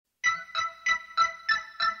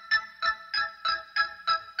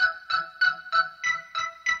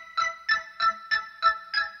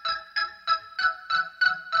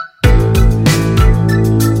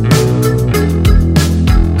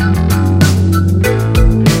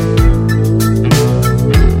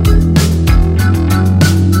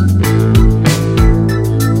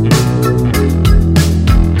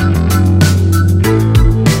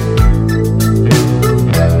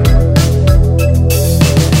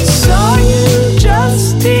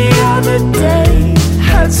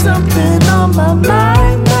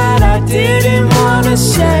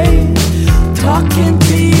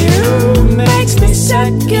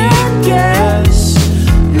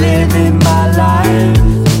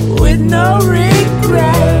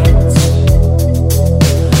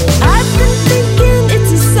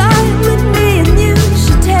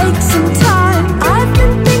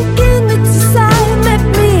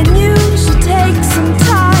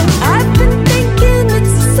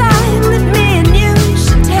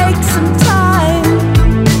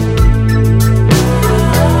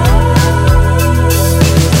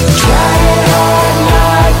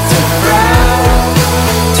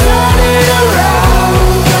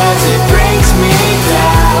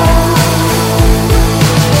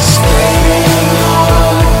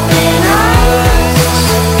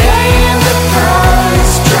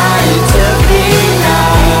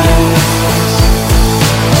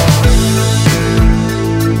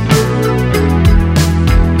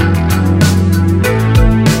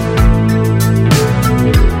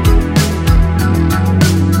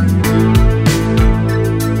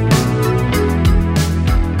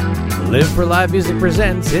for Live Music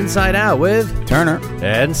presents Inside Out with Turner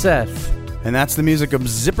and Seth. And that's the music of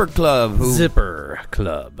Zipper Club.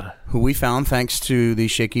 Who we found thanks to the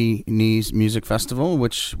Shaky Knees Music Festival,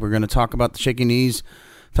 which we're going to talk about the Shaky Knees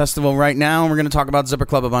Festival right now. And we're going to talk about Zipper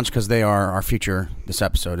Club a bunch because they are our feature this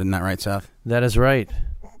episode. Isn't that right, Seth? That is right.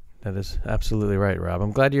 That is absolutely right, Rob.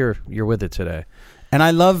 I'm glad you're with it today. And I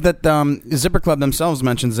love that Zipper Club themselves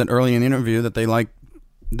mentions that early in the interview that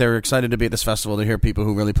they're excited to be at this festival to hear people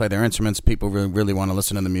who really play their instruments, people who really want to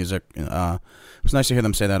listen to the music. It was nice to hear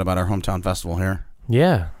them say that about our hometown festival here.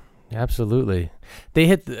 Yeah, absolutely. They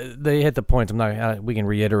hit the points. We can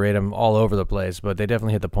reiterate them all over the place, but they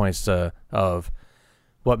definitely hit the points of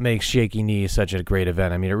what makes Shaky Knees such a great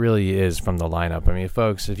event. I mean, it really is from the lineup. I mean,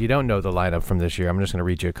 folks, if you don't know the lineup from this year, I'm just going to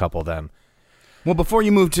read you a couple of them. Well, before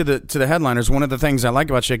you move to the headliners, one of the things I like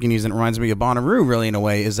about Shaky Knees, and it reminds me of Bonnaroo really in a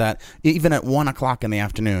way, is that even at 1 o'clock in the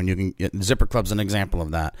afternoon, Zipper Club's an example of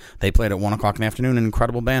that. They played at 1 o'clock in the afternoon, an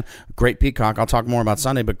incredible band. Great Peacock, I'll talk more about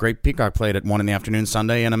Sunday, but Great Peacock played at 1 in the afternoon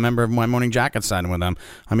Sunday, and a member of My Morning Jacket signed with them.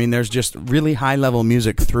 I mean, there's just really high-level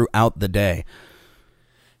music throughout the day.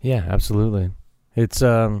 Yeah, absolutely. It's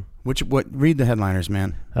read the headliners,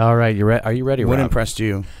 man. All right, are you ready, Rob? What impressed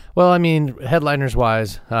you? Well, I mean, headliners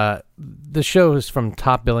wise, the shows from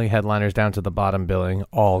top billing headliners down to the bottom billing,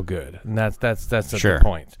 all good, and that's the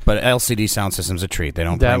point. But LCD Sound System's a treat. They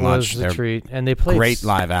don't play much. That was a treat, and they played great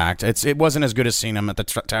live act. It wasn't as good as seeing them at the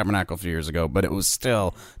Tabernacle a few years ago, but it was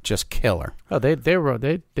still just killer. Oh, they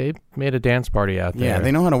made a dance party out there. Yeah,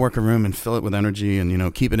 they know how to work a room and fill it with energy,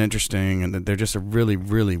 and keep it interesting, and they're just a really,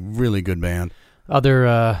 really, really good band.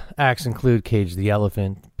 Other acts include Cage the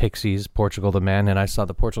Elephant, Pixies, Portugal the Man, and I saw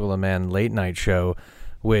the Portugal the Man late night show,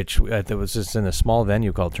 which was just in a small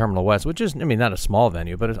venue called Terminal West, which is, I mean, not a small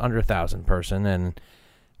venue, but it's under 1,000 person, and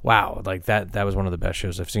wow, like that was one of the best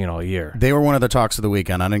shows I've seen all year. They were one of the talks of the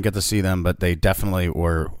weekend. I didn't get to see them, but they definitely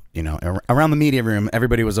were, around the media room,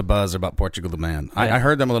 everybody was abuzz about Portugal the Man. I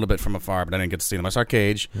heard them a little bit from afar, but I didn't get to see them. I saw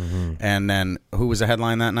Cage, and then who was the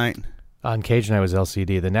headline that night? On Cage night was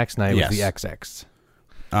LCD. The next night was the XX.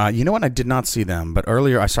 You know what? I did not see them, but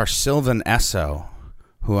earlier I saw Sylvan Esso,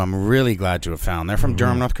 who I'm really glad to have found. They're from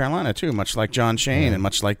Durham, North Carolina, too, much like John Shane and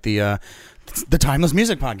much like the Timeless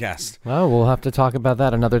Music Podcast. Oh, we'll have to talk about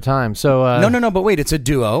that another time. So No, but wait, it's a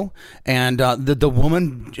duo, and the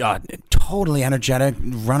woman totally energetic,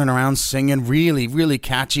 running around singing really, really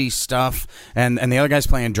catchy stuff, and the other guy's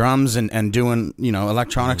playing drums and doing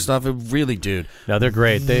electronic stuff. Really, dude. No, they're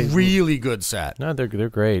great. They really good set. No, they're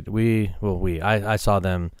great. I saw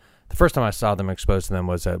them. The first time I saw them exposed to them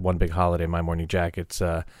was at One Big Holiday, My Morning Jackets.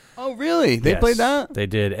 Oh, really? They played that? They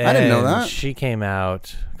did. I didn't know that. She came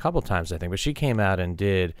out a couple times, I think, but she came out and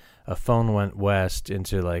did A Phone Went West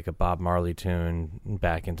into like a Bob Marley tune,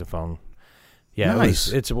 back into Phone. Yeah, nice.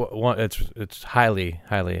 It's highly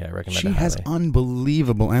I recommend. She has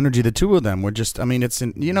unbelievable energy. The two of them were just. I mean, it's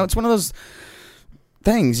it's one of those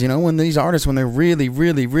things, when these artists, when they're really,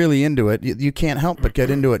 really, really into it, you can't help but get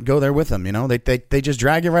into it. Go there with them, They just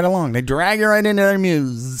drag you right along. They drag you right into their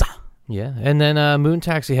muse. Yeah, and then Moon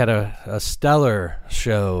Taxi had a stellar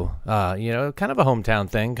show. Kind of a hometown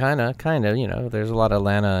thing, kind of. There's a lot of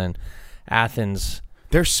Atlanta and Athens.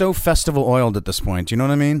 They're so festival oiled at this point. Do you know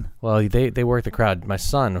what I mean? Well, they work the crowd. My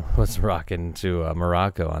son was rocking to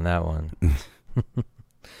Morocco on that one.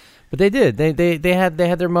 But they did. They had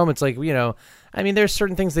their moments, like, I mean, there's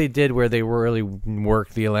certain things they did where they really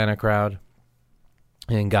worked the Atlanta crowd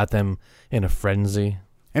and got them in a frenzy.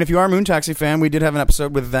 And if you are a Moon Taxi fan, we did have an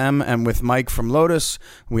episode with them and with Mike from Lotus.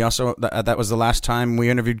 We also, that was the last time we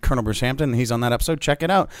interviewed Colonel Bruce Hampton. He's on that episode. Check it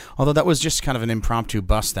out. Although that was just kind of an impromptu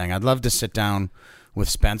bus thing. I'd love to sit down with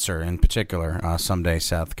Spencer in particular someday,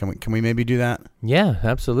 Seth. Can we maybe do that? Yeah,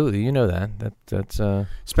 absolutely. You know that. That's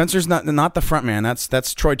Spencer's not the front man.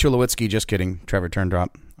 That's Troy Tulowitzki. Just kidding. Trevor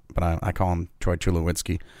Turndrop. But I call him Troy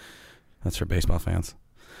Tulowitzki. That's for baseball fans.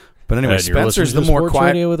 But anyway, Spencer's the more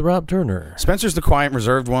quiet. Radio with Rob Turner. Spencer's the quiet,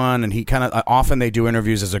 reserved one, and he kind of often they do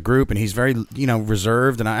interviews as a group, and he's very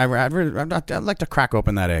reserved. And I'd like to crack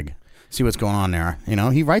open that egg, see what's going on there.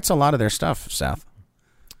 He writes a lot of their stuff, Seth.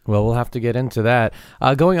 Well, we'll have to get into that.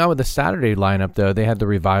 Going on with the Saturday lineup, though, they had the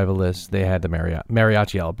Revivalists, they had the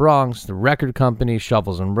Mariachi El Bronx, the Record Company,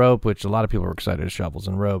 Shovels and Rope, which a lot of people were excited as Shovels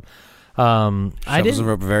and Rope. Shovels and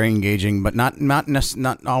Rope, very engaging, but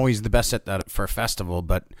not always the best at that for a festival,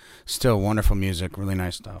 but still wonderful music, really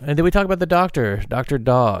nice stuff. And then we talk about the Dr.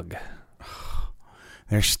 Dog.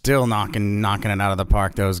 They're still knocking it out of the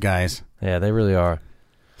park, those guys. Yeah, they really are.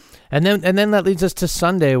 And then that leads us to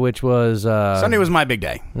Sunday, which was... Sunday was my big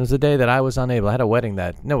day. It was the day that I was unable. I had a wedding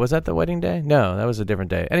was that the wedding day? No, that was a different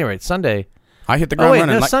day. Anyway, Sunday, I hit the ground Oh, wait,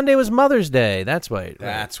 running. no, Sunday was Mother's Day. That's why.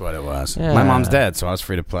 That's what it was. Yeah. My mom's dead, so I was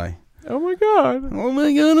free to play. Oh, my God. Oh,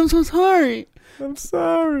 my God, I'm so sorry. I'm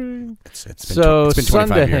sorry. It's been So it's been 25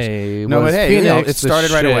 Sunday years. No, was but hey, Phoenix, it started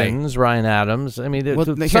right away. Shins, Ryan Adams. I mean, Well,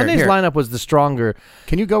 Sunday's here. lineup was the stronger.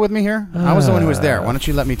 Can you go with me here? I was the one who was there. Why don't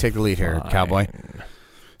you let me take the lead here, Fine. cowboy?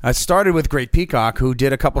 I started with Great Peacock, who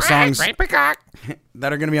did a couple songs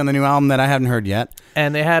that are going to be on the new album that I haven't heard yet.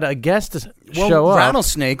 And they had a guest show up.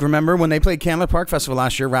 Rattlesnake, remember when they played Candler Park Festival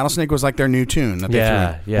last year? Rattlesnake was like their new tune that they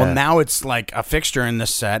threw. Yeah. Well, now it's like a fixture in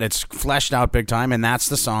this set. It's fleshed out big time, and that's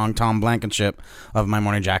the song Tom Blankenship of My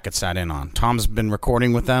Morning Jacket sat in on. Tom's been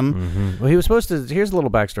recording with them. Mm-hmm. Well, he was supposed to. Here's a little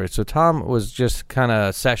backstory. So Tom was just kind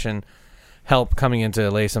of session help coming in to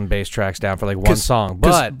lay some bass tracks down for like one song,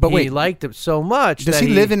 but he wait, liked it so much. Does that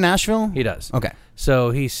he live in Nashville? He does. Okay. So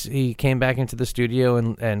he came back into the studio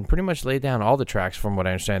and pretty much laid down all the tracks, from what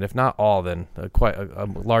I understand. If not all, then quite a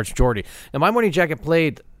large majority. Now, My Morning Jacket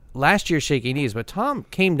played last year's Shaky Knees, but Tom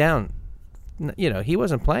came down. He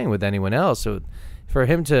wasn't playing with anyone else, so for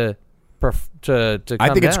him to come I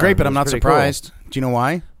think it's down, great, but I'm was not pretty surprised. cool. Do you know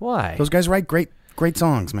why? Why? Those guys write great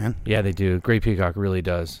songs, man. Yeah, they do. Great Peacock really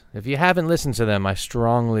does. If you haven't listened to them, I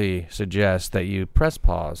strongly suggest that you press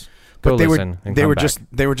pause. Go But they listen were and they come were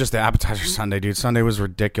back. just the appetizer Sunday, dude. Sunday was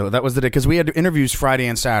ridiculous. That was the day because we had interviews Friday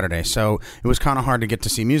and Saturday, so it was kind of hard to get to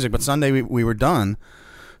see music. But Sunday we were done,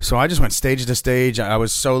 so I just went stage to stage. I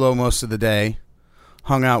was solo most of the day,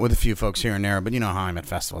 hung out with a few folks here and there. But you know how I'm at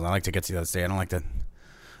festivals. I like to get to the other stage. I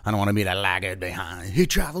don't want to be that laggard behind. Who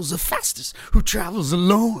travels the fastest? Who travels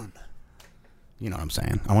alone? You know what I'm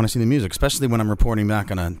saying? I want to see the music, especially when I'm reporting back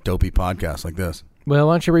on a dopey podcast like this. Well,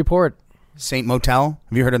 why don't you report? Saint Motel.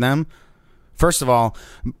 Have you heard of them? First of all,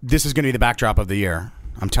 this is going to be the backdrop of the year.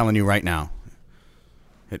 I'm telling you right now.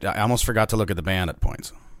 I almost forgot to look at the band at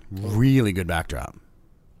points. Really good backdrop.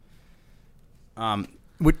 But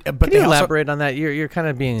Can you elaborate on that? You're kind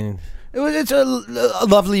of being... It's a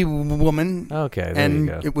lovely woman. Okay, there you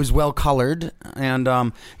go. It was well colored, and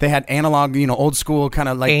they had analog, old school kind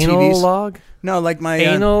of like Anal TVs. log? No, like my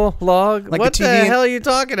Anal log? like What the the TV hell are you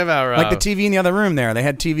talking about, Rob? like the TV in the other room. There, they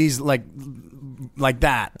had TVs like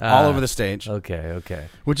that all over the stage. Okay.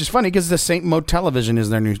 Which is funny because the Saint Mo Television is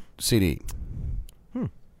their new CD.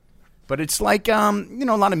 But it's like, a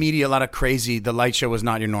lot of media, a lot of crazy. The light show was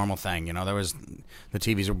not your normal thing. There was the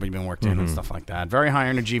TVs were being worked in and stuff like that. Very high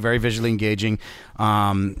energy, very visually engaging.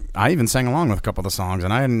 I even sang along with a couple of the songs,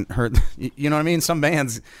 and I hadn't heard. You know what I mean? Some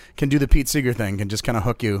bands can do the Pete Seeger thing, can just kind of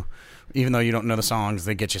hook you, even though you don't know the songs.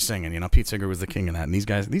 They get you singing. Pete Seeger was the king of that, and these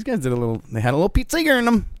guys did a little. They had a little Pete Seeger in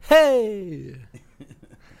them. Hey.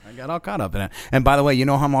 I got all caught up in it. And by the way,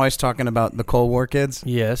 how I'm always talking about the Cold War kids?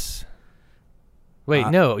 Yes. Wait,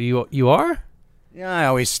 no, you are? Yeah, I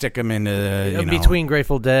always stick them into, Between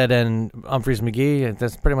Grateful Dead and Humphreys McGee,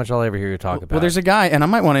 that's pretty much all I ever hear you talk about. Well, there's a guy, and I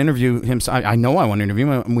might want to interview him. I know I want to interview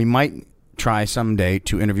him. We might try someday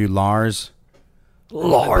to interview Lars.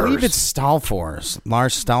 I believe it's Stalfors.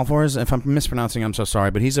 Lars Stalfors. If I'm mispronouncing, I'm so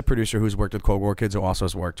sorry. But he's a producer who's worked with Cold War Kids, who also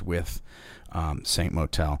has worked with Saint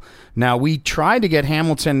Motel. Now, we tried to get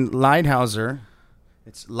Hamilton Lighthouser.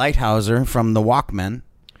 It's Lighthouser from the Walkmen.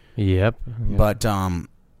 Yep. But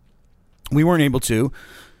we weren't able to.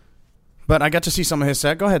 But I got to see some of his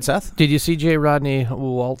set. Go ahead, Seth. Did you see J. Rodney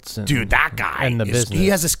Walton? Dude, that guy. And the business. He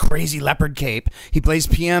has this crazy leopard cape. He plays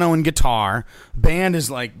piano and guitar. Band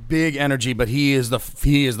is like big energy, but he is the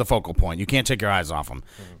focal point. You can't take your eyes off him.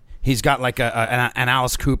 Mm-hmm. He's got like an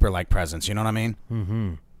Alice Cooper like presence. You know what I mean?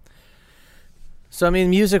 Mm-hmm. So I mean,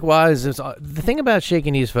 music-wise, the thing about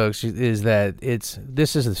Shaky Knees, folks, is that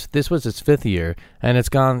this was its fifth year, and it's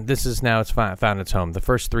gone. It's found its home. The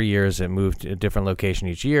first 3 years, it moved to a different location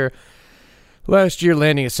each year. Last year,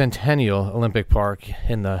 landing at Centennial Olympic Park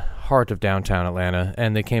in the heart of downtown Atlanta,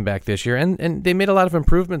 and they came back this year, and they made a lot of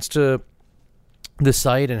improvements to the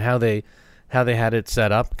site and how they had it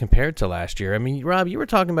set up compared to last year. I mean, Rob, you were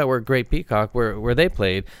talking about where Great Peacock, where they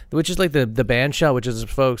played, which is like the band shell, which is,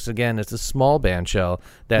 folks, again, it's a small band shell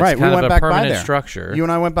that's right, kind we went of a back by permanent there. structure. You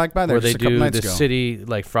and I went back by there where just they a couple do nights the ago. city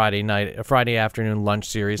like Friday afternoon lunch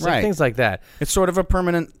series, Right. things like that. It's sort of a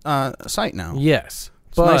permanent site now. Yes.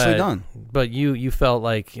 It's nicely done. But you felt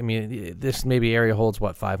like, I mean, this maybe area holds,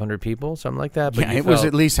 500 people, something like that? But Yeah, it was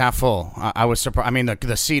at least half full. I was surprised. I mean,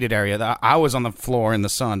 the seated area, I was on the floor in the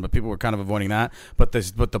sun, but people were kind of avoiding that. But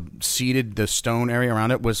the seated, the stone area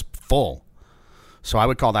around it was full. So I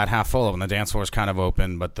would call that half full. When the dance floor is kind of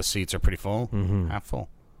open, but the seats are pretty full. Mm-hmm. Half full.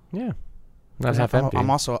 Yeah. Not half empty. I'm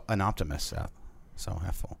also an optimist, Seth, so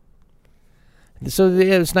half full. So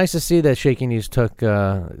it was nice to see that Shaky Knees took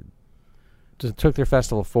their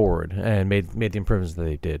festival forward and made the improvements that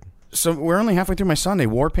they did. So we're only halfway through my Sunday.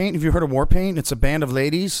 Warpaint. Have you heard of Warpaint? It's a band of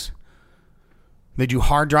ladies. They do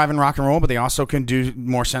hard driving rock and roll, but they also can do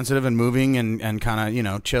more sensitive and moving and kind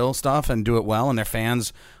of, chill stuff and do it well. And their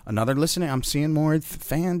fans, I'm seeing more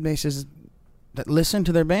fan bases that listen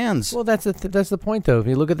to their bands. Well, that's the point, though. If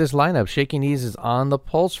you look at this lineup, Shaking Knees is on the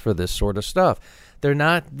pulse for this sort of stuff. They're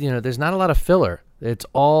not, there's not a lot of filler. It's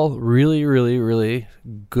all really, really, really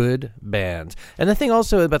good bands. And the thing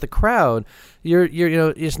also about the crowd,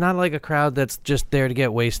 it's not like a crowd that's just there to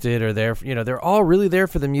get wasted or there, they're all really there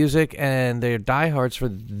for the music and they're diehards for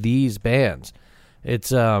these bands.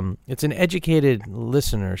 It's an educated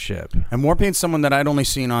listenership. And Warpaint's someone that I'd only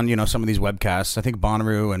seen on, some of these webcasts. I think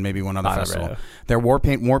Bonnaroo and maybe one other festival. They're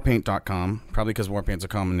warpaint.com, probably because Warpaint's a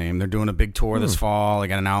common name. They're doing a big tour this fall. They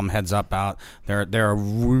got an album, Heads Up, out. They're a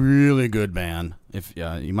really good band. If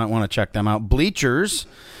you might want to check them out. Bleachers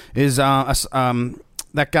is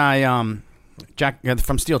that guy Jack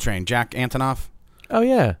from Steel Train, Jack Antonoff. Oh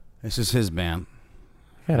yeah, this is his band.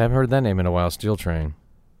 Yeah, I haven't heard that name in a while. Steel Train.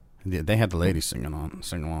 They had the ladies sing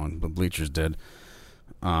along, but Bleachers did.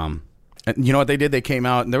 And you know what they did? They came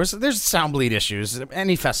out and there's sound bleed issues.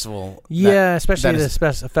 Any festival, especially a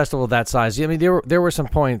festival that size. I mean, there were some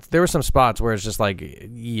points, there were some spots where it's just like,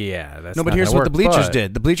 that's no. But here's what the Bleachers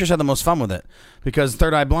did. The Bleachers had the most fun with it because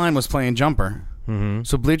Third Eye Blind was playing Jumper. Mm-hmm.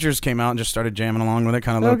 So Bleachers came out and just started jamming along with it,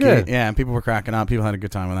 kind of low key. Yeah, and people were cracking up. People had a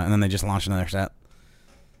good time with that, and then they just launched another set.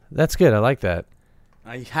 That's good. I like that.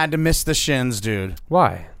 I had to miss the Shins, dude.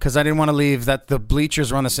 Why? Because I didn't want to leave. That the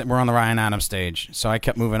Bleachers were on the Ryan Adams stage, so I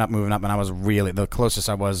kept moving up, and I was really the closest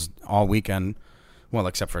I was all weekend. Well,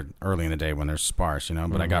 except for early in the day when there's sparse,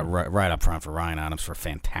 But I got right up front for Ryan Adams for a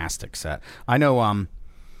fantastic set. I know.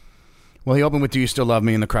 Well, he opened with "Do You Still Love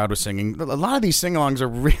Me?" and the crowd was singing. A lot of these sing-alongs are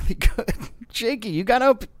really good. Shaky, you got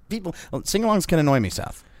to people. Sing-alongs can annoy me,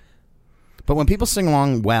 Seth. But when people sing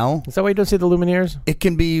along well... Is that why you don't see the Lumineers? It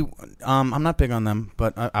can be... I'm not big on them,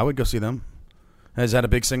 but I would go see them. Is that a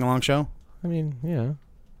big sing-along show? I mean, yeah.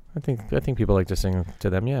 I think people like to sing to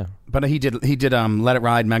them, yeah. But he did Let It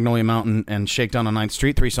Ride, Magnolia Mountain, and Shakedown on 9th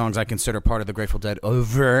Street, 3 songs I consider part of the Grateful Dead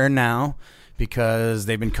over now because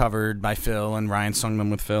they've been covered by Phil, and Ryan sung them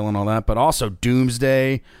with Phil and all that. But also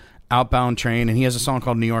Doomsday, Outbound Train, and he has a song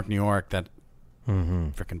called New York, New York that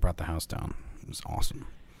freaking brought the house down. It was awesome.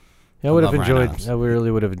 I really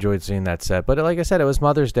would have enjoyed seeing that set. But like I said, it was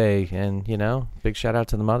Mother's Day, and, big shout out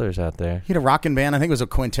to the mothers out there. He had a rockin' band. I think it was a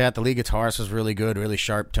quintet. The lead guitarist was really good, really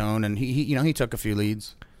sharp tone, and he took a few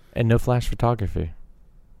leads. And no flash photography.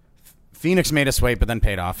 Phoenix made us wait, but then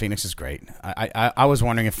paid off. Phoenix is great. I was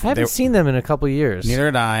wondering if... I haven't seen them in a couple years. Neither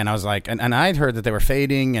had I, and I was like... And I'd heard that they were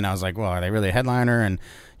fading, and I was like, well, are they really a headliner? And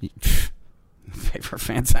they were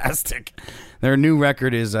fantastic. Their new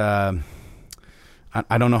record is...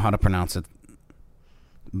 I don't know how to pronounce it,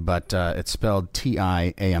 but it's spelled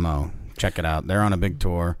Tiamo. Check it out. They're on a big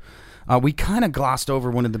tour. We kind of glossed over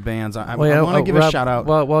one of the bands. I want to give a shout out.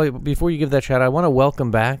 Well, before you give that shout out, I want to welcome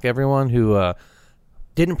back everyone who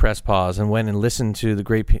didn't press pause and went and listened to the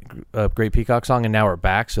Great Peacock song, and now we're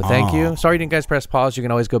back. So thank you. Sorry you didn't guys press pause. You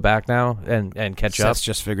can always go back now and catch up. That's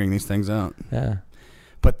just figuring these things out. Yeah.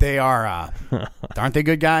 But they are, aren't they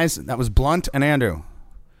good guys? That was Blunt and Andrew.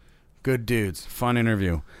 Good dudes. Fun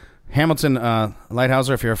interview. Hamilton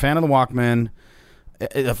Lighthouser, if you're a fan of the Walkman,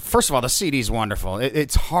 first of all, the CD's wonderful.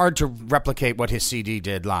 It's hard to replicate what his CD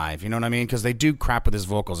did live. You know what I mean? Because they do crap with his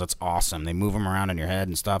vocals. It's awesome. They move them around in your head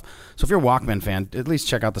and stuff. So if you're a Walkman fan, at least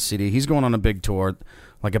check out the CD. He's going on a big tour,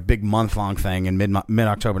 like a big month-long thing in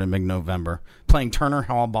mid-October to mid-November, playing Turner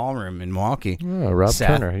Hall Ballroom in Milwaukee. Oh, Rob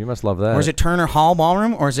Turner. You must love that. Or is it Turner Hall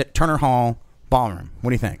Ballroom or is it Turner Hall Ballroom? What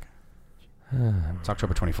do you think? It's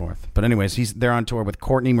October 24th. But anyways, they're on tour with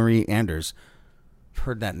Courtney Marie Anders. I've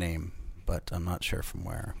heard that name, but I'm not sure from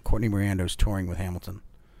where. Courtney Marie Anders touring with Hamilton.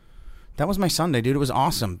 That was my Sunday, dude. It was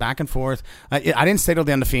awesome. Back and forth. I didn't stay till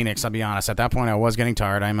the end of Phoenix, I'll be honest. At that point, I was getting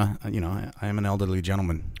tired. I am an elderly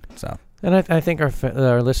gentleman. So. And I think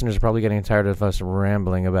our listeners are probably getting tired of us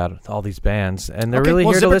rambling about all these bands, and they're really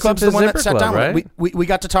here to listen to Zipper Club, right? We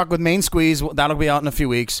got to talk with Main Squeeze. That'll be out in a few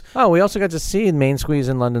weeks. Oh, we also got to see Main Squeeze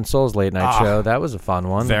in London Soul's late night show. That was a fun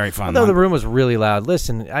one. Very fun. Although the room was really loud.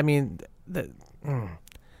 Listen, I mean,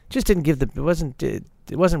 just didn't give it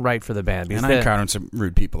wasn't right for the band. And I encountered some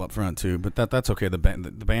rude people up front too, but that's okay. The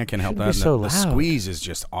band can help that. Be so loud. The Squeeze is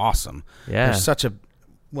just awesome. Yeah, there's such a.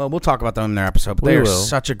 Well, we'll talk about them in their episode, but they are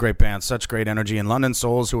such a great band, such great energy. And London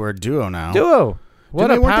Souls, who are a duo now. What weren't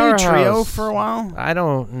they a powerhouse. trio for a while? I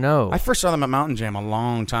don't know. I first saw them at Mountain Jam a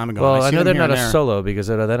long time ago. Well, I know they're not a solo because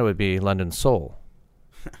then it would be London Soul.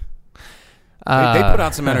 They put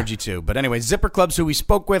out some energy too. But anyway, Zipper Clubs, who we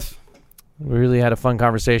spoke with. We really had a fun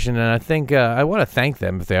conversation, and I think I want to thank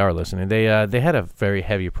them if they are listening. They had a very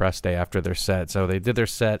heavy press day after their set, so they did their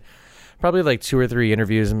set, probably like 2 or 3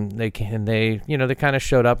 interviews, and they kind of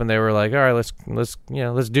showed up and they were like, all right,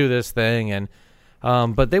 let's do this thing, and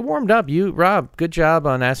but they warmed up. You, Rob, good job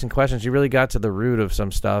on asking questions. You really got to the root of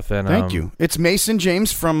some stuff, and thank you. It's Mason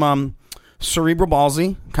James from Cerebral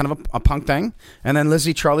Ballsy, kind of a punk thing, and then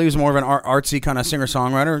Lizzie Charlie, who's more of an artsy kind of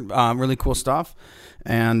singer-songwriter, really cool stuff,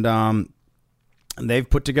 and they've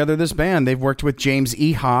put together this band. They've worked with James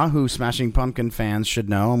Iha, who Smashing Pumpkin fans should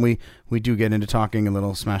know, and we do get into talking a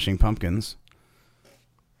little Smashing Pumpkins.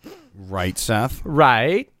 Right, Seth?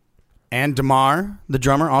 Right. And Damar, the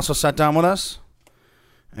drummer, also sat down with us,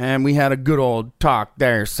 and we had a good old talk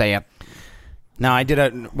there, Seth. Now,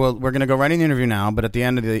 we're going to go right in the interview now, but at the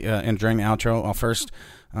end of the, and during the outro,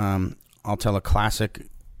 I'll tell a classic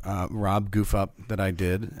Rob goof up that I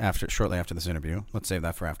did shortly after this interview. Let's save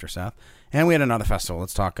that for after, Seth. And we had another festival.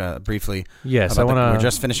 Let's talk briefly. Yes, we're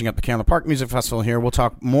just finishing up the Candler Park Music Festival here. We'll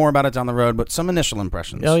talk more about it down the road, but some initial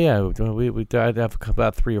impressions. Oh yeah, I have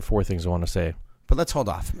about 3 or 4 things I want to say. But let's hold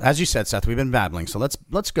off. As you said, Seth, we've been babbling, so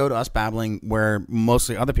let's go to us babbling where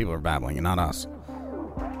mostly other people are babbling and not us.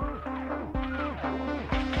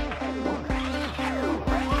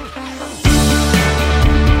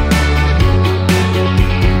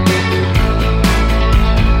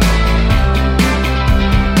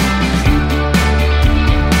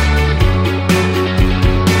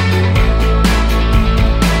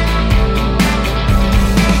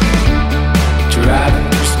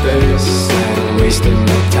 Wasting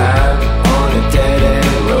my time on a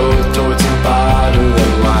dead-end road towards a bottle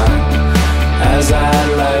of wine. As I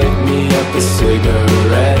light me up a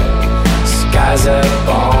cigarette, skies are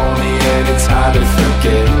balmy and it's hard to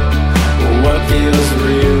forget what feels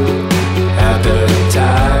real at the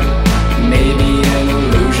time. Maybe an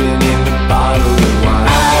illusion in the bottle of wine.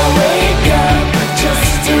 I wake up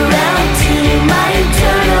just around 2. My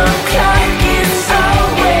internal clock is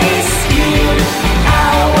always here.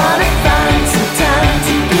 I wanna find some time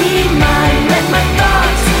to be mine. Let my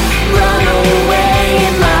thoughts run away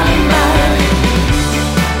in my mind.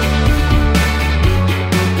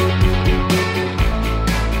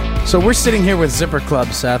 So we're sitting here with Zipper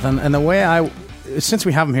Club, Seth, and the way since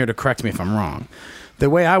we have them here to correct me if I'm wrong, the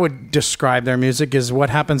way I would describe their music is what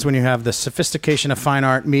happens when you have the sophistication of fine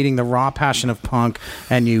art meeting the raw passion of punk,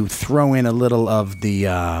 and you throw in a little of the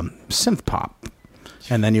synth pop,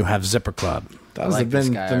 and then you have Zipper Club. That was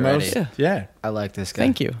been the most. Yeah, I like this guy.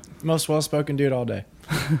 Thank you. Most well-spoken dude all day.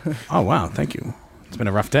 Oh wow, thank you. It's been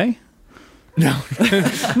a rough day. No,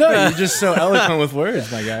 you're just so eloquent with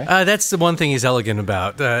words, my guy. That's the one thing he's elegant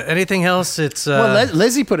about. Anything else? It's well,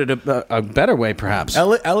 Lizzie put it a better way, perhaps.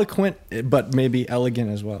 Eloquent, but maybe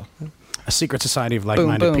elegant as well. A secret society of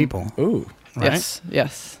like-minded people. Ooh, right?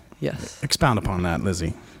 Yes. Expound upon that,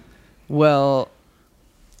 Lizzie. Well,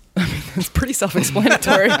 I mean, it's pretty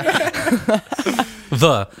self-explanatory.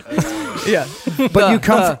 But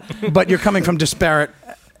you're coming from disparate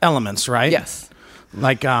elements, right? Yes.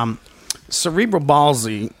 Like Cerebral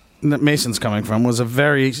Ballsy, that Mason's coming from, was a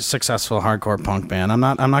very successful hardcore punk band. I'm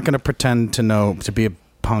not going to pretend to be a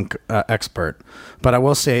punk expert, but I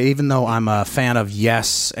will say, even though I'm a fan of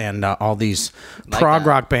Yes and all these prog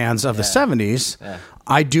rock bands of the 70s,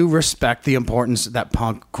 I do respect the importance that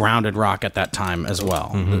punk grounded rock at that time as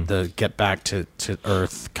well. Mm-hmm. The get back to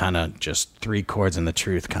earth, kind of just 3 chords and the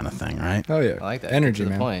truth kind of thing, right? Oh yeah, I like that. Energy, to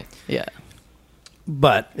the man. Point. Yeah.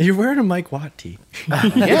 But you're wearing a Mike Watt tee.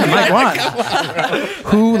 Yeah, Mike Watt,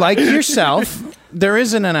 who, like yourself, there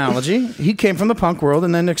is an analogy. He came from the punk world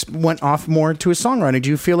and then went off more to his songwriting. Do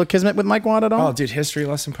you feel a kismet with Mike Watt at all? Oh, dude, History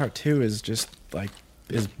Lesson Part 2 is just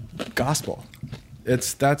is gospel.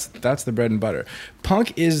 That's the bread and butter.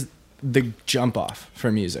 Punk is the jump off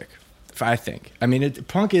for music, I think. I mean,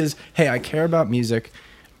 punk is, hey, I care about music.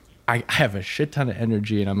 I have a shit ton of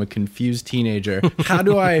energy and I'm a confused teenager. How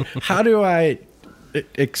do I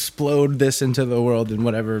explode this into the world in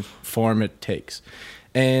whatever form it takes?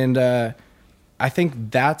 And I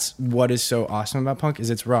think that's what is so awesome about punk is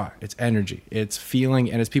it's raw, it's energy, it's feeling,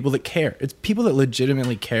 and it's people that care. It's people that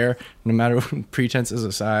legitimately care, no matter what pretenses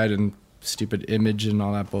aside and stupid image and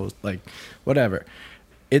all that bull, like whatever.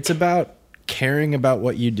 It's about caring about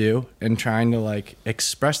what you do and trying to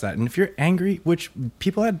express that. And if you're angry, which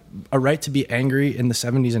people had a right to be angry in the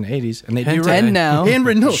 70s and 80s, and they do right and now,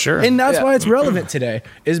 no, sure, and that's why it's relevant today,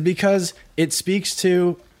 is because it speaks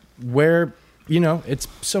to where it's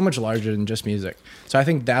so much larger than just music. So I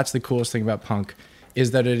think that's the coolest thing about punk,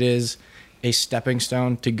 is that it is a stepping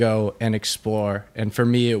stone to go and explore. And for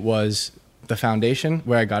me, it was the foundation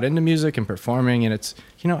where I got into music and performing. And it's,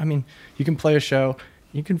 I mean, you can play a show,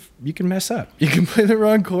 you can mess up, you can play the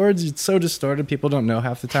wrong chords. It's so distorted, people don't know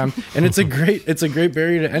half the time, and it's a great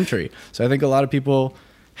barrier to entry. So I think a lot of people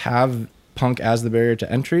have punk as the barrier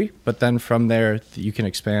to entry, but then from there you can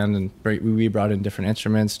expand, and we brought in different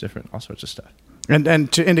instruments, different all sorts of stuff.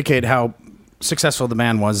 And to indicate how successful the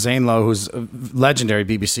band was, Zane Lowe, who's a legendary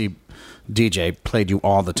BBC DJ, played you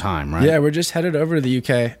all the time, right? Yeah, we're just headed over to the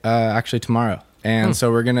UK actually tomorrow, and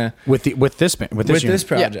so we're gonna with this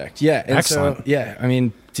project. Yeah, and excellent. So, yeah, I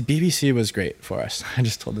mean, the BBC was great for us. I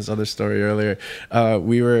just told this other story earlier.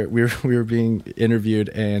 We were being interviewed,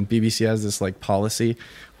 and BBC has this like policy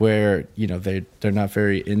where they're not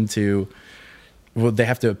very into. Well, they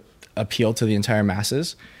have to appeal to the entire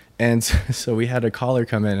masses. And so we had a caller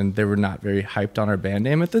come in, and they were not very hyped on our band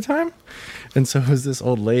name at the time. And so it was this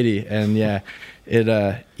old lady, and yeah,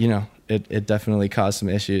 it definitely caused some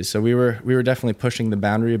issues. So we were definitely pushing the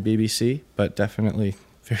boundary of BBC, but definitely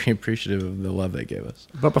very appreciative of the love they gave us.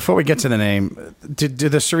 But before we get to the name, do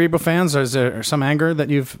the Cerebral fans, or is there some anger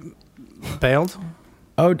that you've bailed?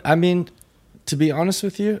 Oh, I mean, to be honest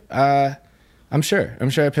with you, I'm sure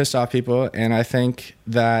I pissed off people, and I think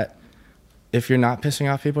that if you're not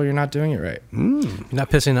pissing off people, you're not doing it right. You're not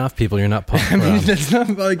pissing off people, you're not punk. I mean, it's not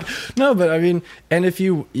like, no, but I mean, and if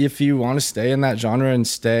you want to stay in that genre and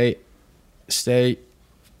stay,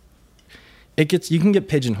 you can get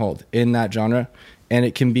pigeonholed in that genre, and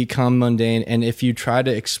it can become mundane. And if you try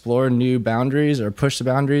to explore new boundaries or push the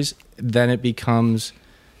boundaries, then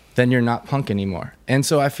you're not punk anymore. And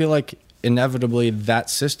so I feel like inevitably that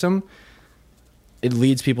system, it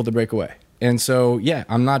leads people to break away. And so, yeah,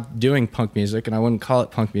 I'm not doing punk music, and I wouldn't call it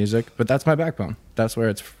punk music, but that's my backbone. That's where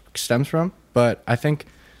it stems from. But I think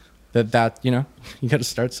that you got to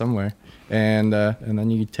start somewhere, and then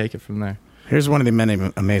you take it from there. Here's one of the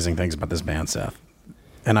many amazing things about this band, Seth,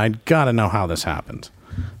 and I got to know how this happened.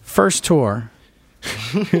 First tour,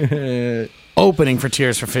 opening for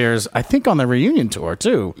Tears for Fears, I think on the reunion tour,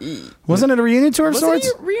 too. Wasn't it a reunion tour of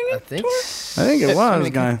sorts? I think. I think it was,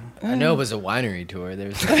 guy. I know it was a winery tour.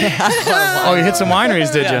 There's. Oh, you hit some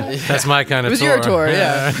wineries, did you? That's my kind of It was tour. your tour,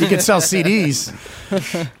 yeah. You could sell CDs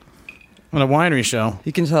on a winery show.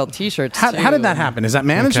 You can sell T-shirts. How did that happen? Is that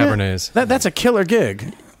management? Cabernets. That's a killer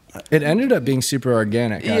gig. It ended up being super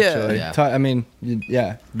organic, actually. Yeah. I mean,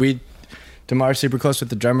 yeah, Damar's super close with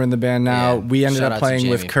the drummer in the band now. Yeah. We ended Shout up out to playing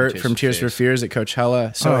Jamie with Kurt from Tears for Fears at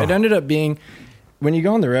Coachella. So it ended up being, when you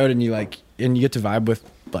go on the road and you get to vibe with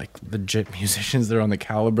like legit musicians that are on the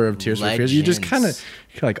caliber of Tears for Fears, you just kind of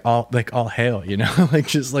all hail,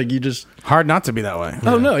 like you just Hard not to be that way.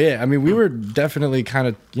 Oh no, yeah. I mean, we were definitely kind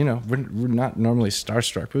of, we're not normally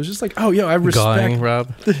starstruck, but it was just like, oh, yo, I respect. Going,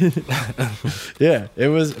 Rob. Yeah, it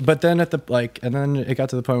was. But then and then it got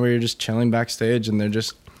to the point where you're just chilling backstage, and they're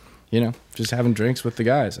just, just having drinks with the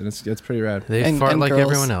guys, and it's pretty rad. They fart like girls.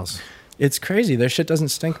 everyone else. It's crazy. Their shit doesn't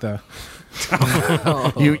stink though.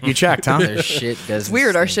 You checked, huh? Their shit doesn't. It's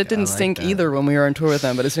weird. Our stink. shit didn't I like stink that. either when we were on tour with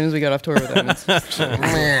them, but as soon as we got off tour with them, it's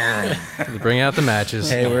Bring out the matches.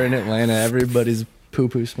 Hey, we're in Atlanta. Everybody's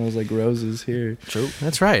poo-poo smells like roses here. True.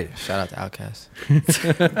 That's right. Shout out to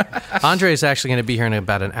Outkast. Andre is actually going to be here in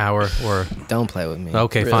about an hour or... Don't play with me.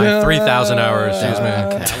 Okay, fine. 3,000 hours. Excuse me.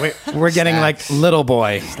 Okay. We're getting like little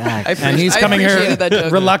boy, and he's coming here appreciated that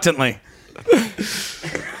joke. reluctantly.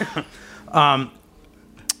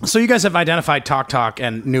 So you guys have identified Talk Talk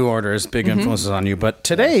and New Order as big influences on you, but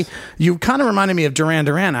today you kind of reminded me of Duran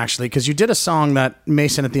Duran, actually, because you did a song that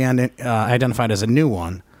Mason at the end identified as a new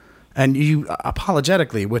one, and you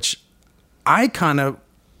apologetically, which I kind of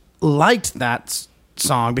liked that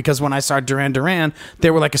song because when I saw Duran Duran, they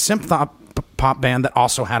were like a synth pop band that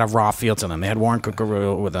also had a raw feel to them. They had Warren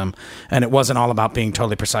Kookaroo with them, and it wasn't all about being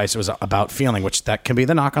totally precise. It was about feeling, which that can be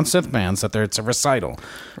the knock on synth bands, that it's a recital.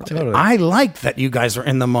 Totally. I liked that you guys were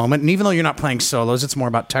in the moment, and even though you're not playing solos, it's more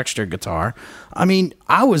about textured guitar. I mean,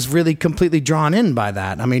 I was really completely drawn in by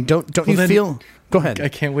that. I mean, don't you then- feel... Go ahead. I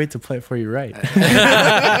can't wait to play it for you right. But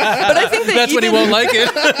I think that That's when he won't like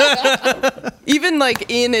it. even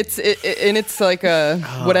like in its like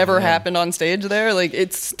whatever happened on stage there, like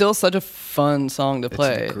it's still such a fun song to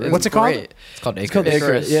play. great. What's it called? great. It's called Icarus. called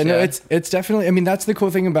Icarus. Yeah, no, Yeah. it's definitely. I mean, that's the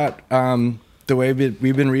cool thing about the way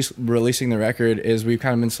we've been releasing the record is we've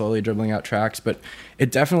kind of been slowly dribbling out tracks, but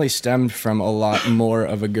it definitely stemmed from a lot more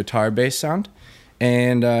of a guitar-based sound,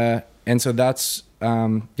 and so that's.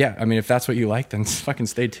 Yeah, I mean, if that's what you like, then fucking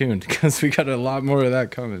stay tuned because we got a lot more of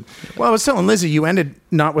that coming. Well, I was telling Lizzie, you ended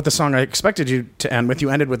not with the song I expected you to end with.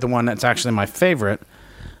 You ended with the one that's actually my favorite,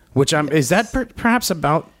 which is that perhaps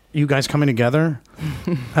about you guys coming together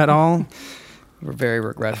at all? We're very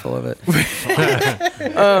regretful of it.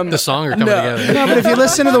 The song are coming together. No, but if you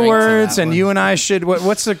listen to the Drink to words that and one. you and I should,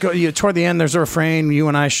 what's the toward the end? There's a refrain. You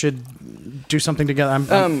and I should do something together.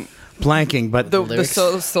 I'm blanking, but The Lyrics?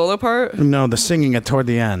 solo part. no, the singing at toward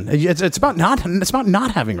the end. It's about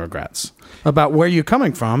not having regrets about where you're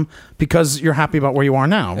coming from because you're happy about where you are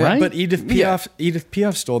now, right? But Edith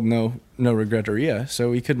Piaf stole no regretteria, so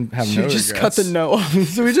we couldn't have no You just regrets. cut the no off.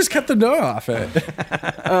 So we just cut the no off it.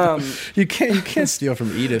 You can't steal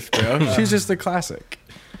from Edith, bro. She's just a classic.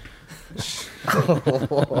 I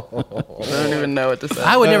don't even know what to say.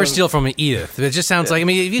 I would never steal from Edith. It just sounds like, I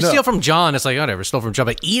mean, if you steal from John, it's like, whatever, stole from John.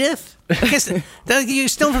 But Edith? I guess you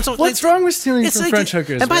steal from someone. What's wrong with stealing It's from like- French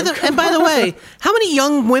hookers? And by the way, how many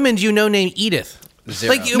young women do you know named Edith?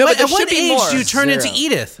 Zero. Like, No, but there at what should be age more. do you turn into Zero.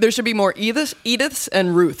 Edith? There should be more Ediths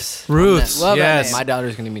and Ruths. Ruths, Love that yes. name. My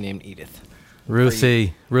daughter's gonna be named Edith.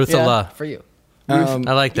 Ruthie, Ruthella. For you. I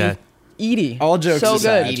like that. Edie. all jokes so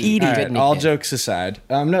aside, good. Edie. Edie. All, Good right, all nickname. jokes aside,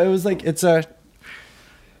 no, it was like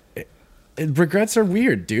regrets are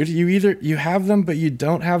weird, dude. You have them, but you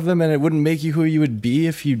don't have them, and it wouldn't make you who you would be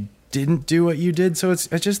if you didn't do what you did. So it's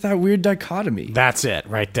just that weird dichotomy. That's it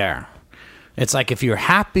right there. It's like if you're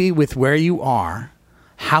happy with where you are,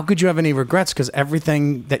 how could you have any regrets? Because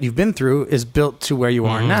everything that you've been through is built to where you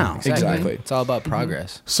are now. Exactly. It's all about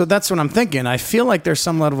progress. So that's what I'm thinking. I feel like there's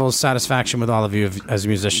some level of satisfaction with all of you as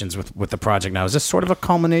musicians with the project now. Is this sort of a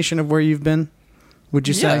culmination of where you've been? Would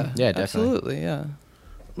you say? Yeah, definitely. Absolutely, yeah.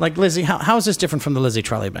 Like Lizzie, how is this different from the Lizzie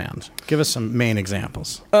Trolley Band? Give us some main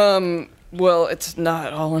examples. Well, it's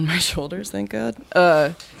not all on my shoulders, thank God.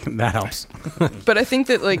 That helps. But I think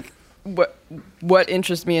that like what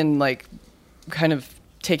interests me in like kind of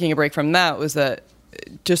taking a break from that was that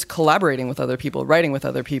just collaborating with other people, writing with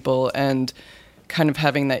other people, and kind of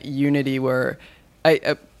having that unity where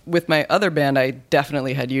I with my other band I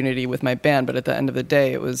definitely had unity with my band, but at the end of the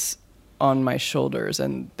day it was on my shoulders,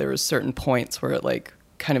 and there was certain points where it like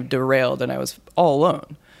kind of derailed and I was all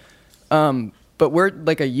alone. But we're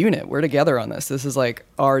like a unit. We're together on this. This is like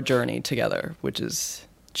our journey together, which is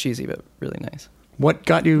cheesy but really nice. What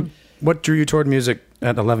drew you toward music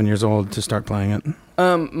at 11 years old to start playing it?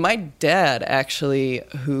 My dad actually,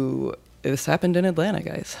 who this happened in Atlanta,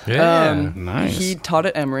 guys. Yeah, nice. He taught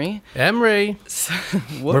at Emory. Emory.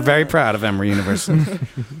 We're very proud of Emory University.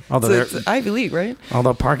 although, It's Ivy League, right?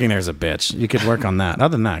 although parking there's a bitch. You could work on that.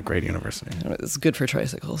 Other than that, great university. It's good for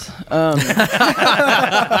tricycles.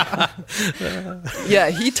 Yeah,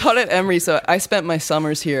 he taught at Emory, so I spent my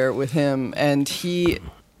summers here with him, and he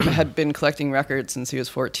had been collecting records since he was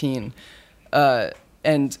 14.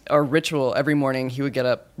 And our ritual, every morning he would get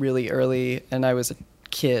up really early, and I was a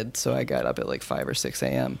kid, so I got up at like 5 or 6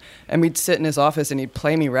 a.m. And we'd sit in his office and he'd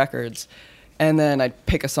play me records, and then I'd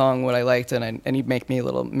pick a song what I liked, and he'd make me a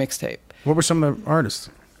little mixtape. What were some of the artists?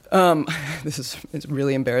 It's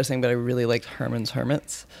really embarrassing, but I really liked Herman's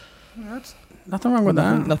Hermits. Nothing wrong with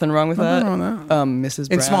that. Nothing wrong with Nothing that. wrong with that. Mrs.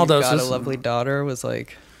 Brown, In small Got doses. a Lovely Daughter was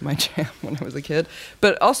like my jam when I was a kid.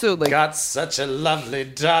 But also like Got such a lovely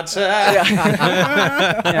daughter. Yeah,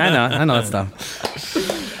 I know that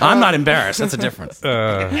stuff. I'm not embarrassed. That's a difference.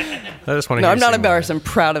 I just want to. no, I'm not embarrassed. I'm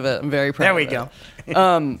proud of it. I'm very proud. There we of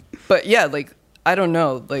it. But yeah, like I don't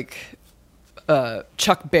know, like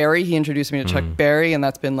Chuck Berry. He introduced me to Chuck Berry, and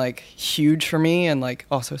that's been like huge for me, and like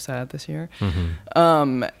also sad this year.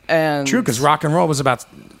 And True, because rock and roll was about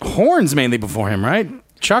horns mainly before him, right?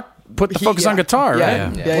 Chuck put the focus on guitar, Yeah.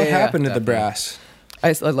 right? Yeah. What happened to the brass?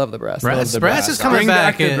 I love the brass. Brass, the brass brass. is coming Bring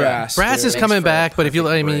back. back the brass, Brass dude. is coming Thanks for back, but if you,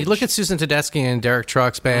 I mean, you bridge. look at Susan Tedeschi and Derek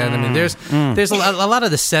Truck's band. I mean, there's a lot of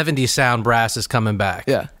the '70s sound brass is coming back.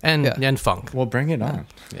 Yeah. and Yeah. and funk Well, bring it on.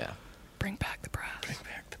 Yeah. Bring back the brass.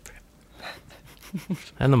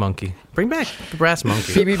 and the monkey. Bring back the brass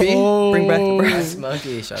monkey. BBB. Bring back the brass.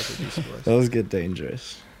 Monkey shot to these boys. Those get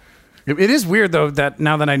dangerous. It is weird though that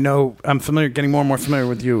now that I know I'm familiar, getting more and more familiar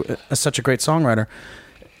with you as such a great songwriter.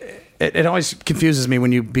 It always confuses me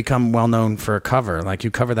when you become well known for a cover, like you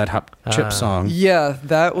cover that Hop Chip song. Yeah,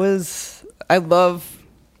 that was. I love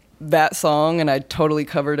that song, and I totally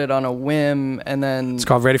covered it on a whim, and then It's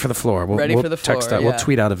called Ready for the Floor. Ready we'll for the text Floor, that. We'll yeah.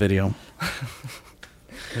 tweet out a video.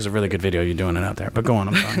 There's a really good video you're doing it out there. But go on,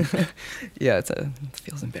 I'm sorry. yeah, it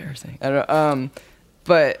feels embarrassing. I don't know.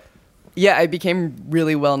 But yeah, I became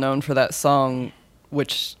really well known for that song,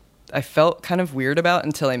 which I felt kind of weird about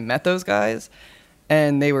until I met those guys,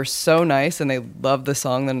 and they were so nice and they loved the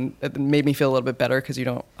song. Then it made me feel a little bit better because you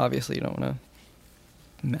don't want to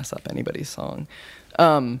mess up anybody's song.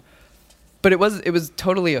 But it was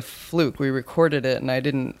totally a fluke. We recorded it, and I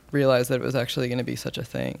didn't realize that it was actually going to be such a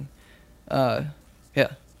thing. Yeah.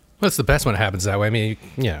 Well, it's the best when it happens that way. I mean,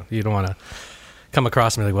 you don't want to come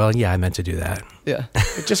across and be like, well, yeah, I meant to do that. Yeah.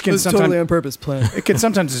 It just It can was sometimes totally on purpose planned. it can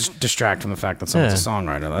sometimes just distract from the fact that someone's a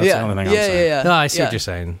songwriter. That's yeah. the only thing yeah, I'm saying. yeah. No, I see yeah. what you're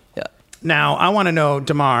saying. Yeah. Now, I want to know,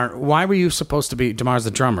 Damar, why were you supposed to be... Damar's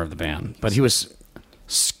the drummer of the band, but he was...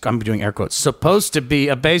 I'm doing air quotes. Supposed to be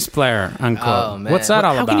a bass player, unquote. Oh, man. What's that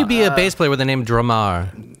all How about? can you be a bass player with the name Drumar?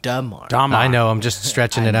 Dumar. Damar. I know, I'm just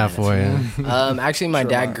stretching it out for you. Actually, my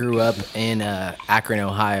dad grew up in Akron,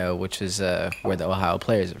 Ohio, which is where the Ohio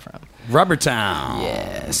Players are from. Rubber Town.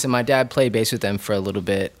 Yeah. So my dad played bass with them for a little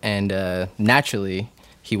bit, and naturally,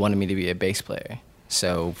 he wanted me to be a bass player.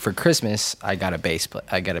 So for Christmas, I got a bass.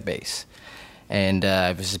 And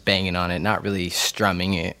I was just banging on it, not really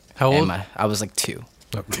strumming it. How old? And I was like 2.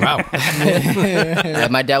 Oh, wow.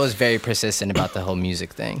 My dad was very persistent about the whole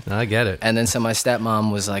music thing. I get it. And then so my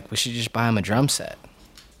stepmom was like, we should just buy him a drum set.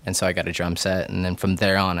 And so I got a drum set, and then from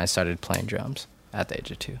there on, I started playing drums at the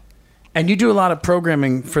age of 2. And you do a lot of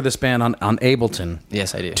programming for this band on Ableton.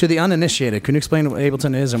 Yes, I do. To the uninitiated, can you explain what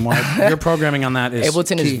Ableton is and why your programming on that is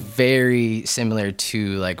Ableton key? is very similar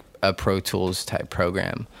to like a Pro Tools type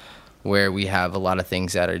program, where we have a lot of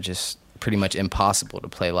things that are just pretty much impossible to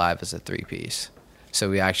play live as a 3-piece. So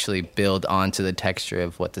we actually build onto the texture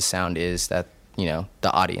of what the sound is that, the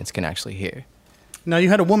audience can actually hear. Now, you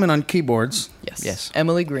had a woman on keyboards, Yes.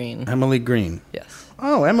 Emily Green. Emily Green. Yes.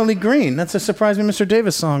 Oh, Emily Green. That's a Surprise Me, Mr.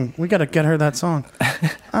 Davis song. We got to get her that song.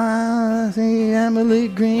 I see Emily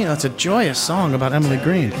Green. That's a joyous song about Emily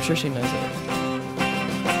Green. I'm sure she knows it.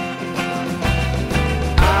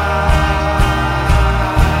 I've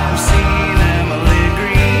seen Emily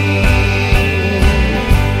Green,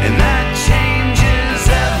 and that changes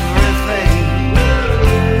everything.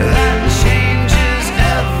 That changes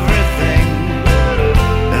everything.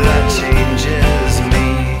 That changes me.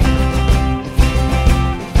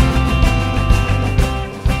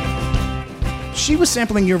 She was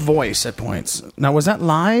sampling your voice at points. Now, was that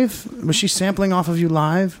live? Was she sampling off of you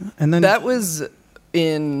live? And then That was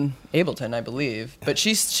in Ableton, I believe, but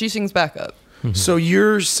she sings backup. So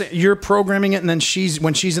you're programming it, and then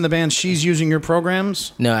when she's in the band, she's using your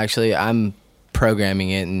programs. No, actually, I'm programming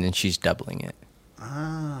it, and then she's doubling it.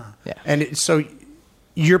 Yeah. And so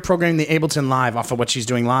you're programming the Ableton live off of what she's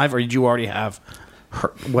doing live, or did you already have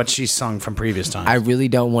what she's sung from previous times? I really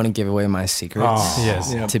don't want to give away my secrets, Oh.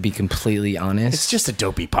 Yes. to be completely honest. It's just a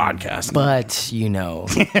dopey podcast. But,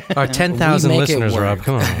 Our 10,000 we make it listeners are work. up.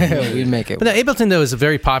 Come on. we'd make it But no, Ableton, though, is a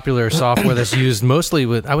very popular software that's used mostly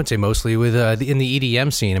with, I wouldn't say mostly, with in the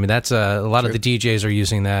EDM scene. I mean, that's a lot of the DJs are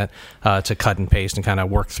using that to cut and paste and kind of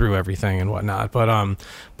work through everything and whatnot. But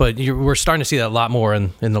we're starting to see that a lot more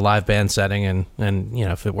in the live band setting. And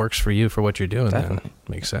if it works for you for what you're doing, then it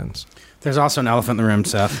makes sense. There's also an elephant in the room,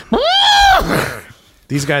 Seth.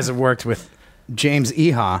 These guys have worked with James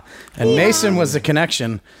Iha, and Mason was the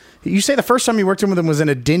connection. You say the first time you worked with him was in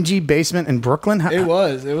a dingy basement in Brooklyn? It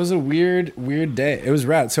was a weird day. It was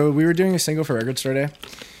rad. So we were doing a single for Record Store Day,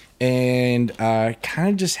 and kind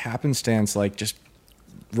of just happenstance, like just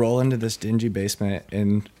roll into this dingy basement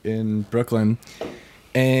in Brooklyn.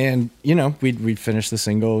 And we'd finish the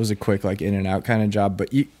single. It was a quick in and out kind of job, but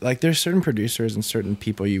there's certain producers and certain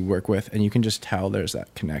people you work with, and you can just tell there's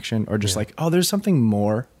that connection, or just there's something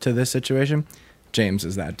more to this situation. James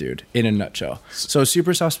is that dude in a nutshell. So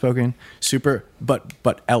super soft spoken, super but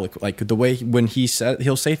eloquent. Like the way when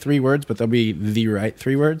he'll say 3 words, but they'll be the right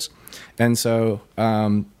 3 words. And so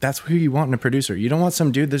that's who you want in a producer. You don't want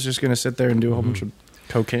some dude that's just gonna sit there and do a whole bunch of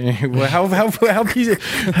cocaine. How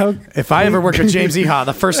If I ever worked with James Iha,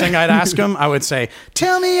 the first thing I'd ask him, I would say,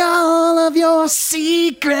 "Tell me all of your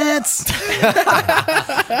secrets."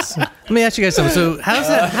 Let me ask you guys something. So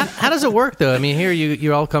how does it work, though? I mean, here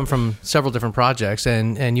you all come from several different projects,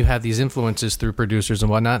 and you have these influences through producers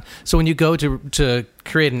and whatnot. So when you go to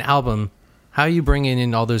create an album, how are you bringing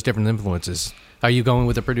in all those different influences? Are you going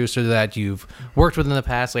with a producer that you've worked with in the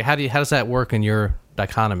past? Like, how does that work in your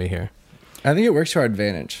dichotomy here? I think it works to our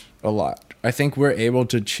advantage a lot. I think we're able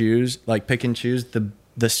to pick and choose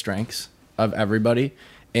the strengths of everybody.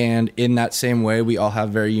 And in that same way, we all have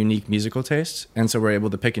very unique musical tastes. And so we're able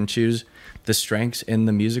to pick and choose the strengths in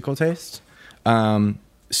the musical tastes.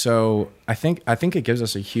 So I think it gives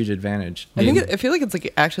us a huge advantage. I feel like it's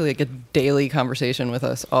actually a daily conversation with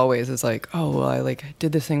us always. It's like, oh, well, I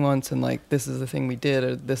did this thing once, and this is the thing we did,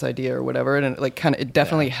 or this idea or whatever. And it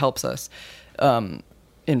definitely helps us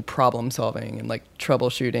in problem solving and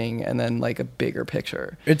troubleshooting, and then a bigger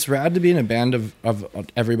picture. It's rad to be in a band of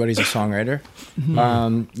everybody's a songwriter,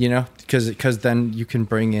 because then you can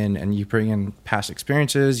bring in past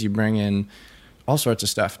experiences, you bring in all sorts of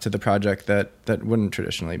stuff to the project that wouldn't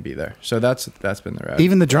traditionally be there. So that's been the route.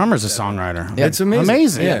 Even the drummer's a songwriter. It's amazing.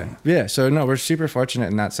 Amazing. Yeah. So no, we're super fortunate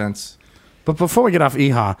in that sense. But before we get off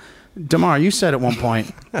Iha, Damar, you said at one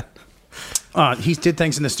point he did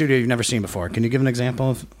things in the studio you've never seen before. Can you give an example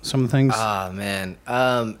of some of the things? Oh, man.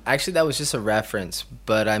 Actually, that was just a reference.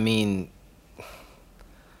 But, I mean,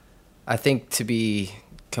 I think to be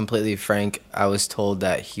completely frank, I was told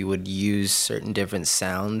that he would use certain different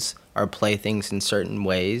sounds or play things in certain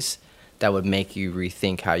ways that would make you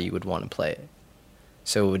rethink how you would want to play it.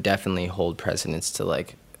 So it would definitely hold precedence to,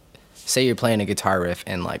 like, say you're playing a guitar riff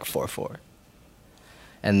in, like, 4/4.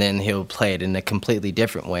 And then he'll play it in a completely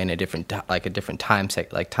different way, in a different time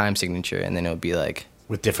signature, and then it'll be like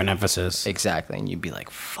With different emphasis. exactly, and you'd be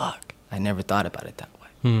like, "Fuck, I never thought about it that way."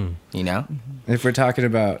 You know? If we're talking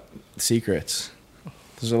about secrets,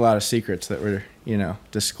 there's a lot of secrets that were,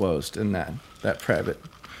 disclosed in that private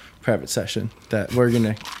session that we're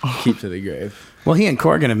gonna keep to the grave. Well, he and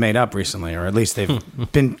Corgan have made up recently, or at least they've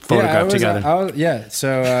been photographed together. No,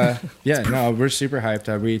 we're super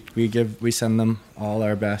hyped. We send them all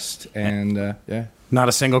our best, and Not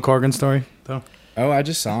a single Corgan story, though? Oh, I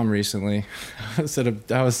just saw him recently. I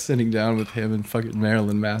was sitting down with him and fucking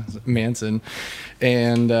Marilyn Manson,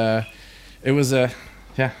 and it was an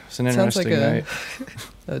interesting Sounds like night.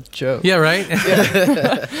 a joke. Yeah, right?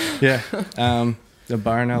 Yeah. The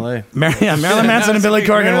bar in L.A. Marilyn Manson and Billy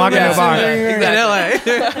Corgan walking to a bar. In LA.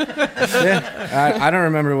 Yeah. I don't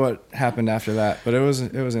remember what happened after that, but it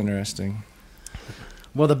was interesting.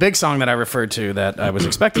 Well, the big song that I referred to that I was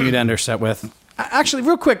expecting you to end our set with, actually,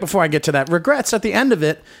 real quick before I get to that, Regrets at the end of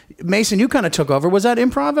it, Mason, you kind of took over. Was that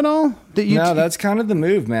improv at all? No, that's kind of the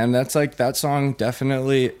move, man. That's like, that song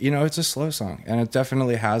definitely, it's a slow song, and it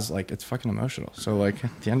definitely has, like, it's fucking emotional. So, like,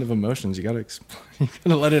 at the end of Emotions, you gotta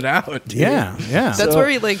let it out, dude. Yeah. That's where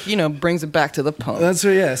he brings it back to the punk. That's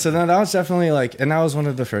where, yeah. So that was definitely like, and that was one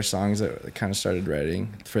of the first songs that kind of started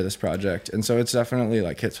writing for this project. And so it's definitely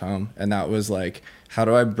like hits home. And that was like, how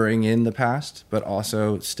do I bring in the past, but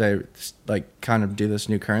also stay, like, kind of do this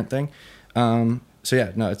new current thing? So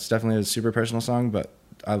yeah, no, it's definitely a super personal song, but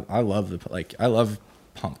I love I love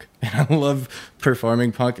punk, and I love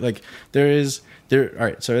performing punk. Like all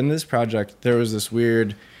right. So in this project, there was this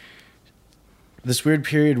weird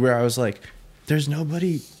period where I was like, there's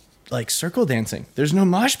nobody like circle dancing. There's no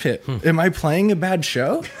mosh pit. Am I playing a bad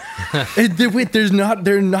show?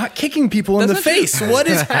 They're not kicking people in the face. What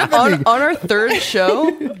is happening? On our third show,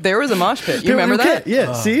 there was a mosh pit. You remember that?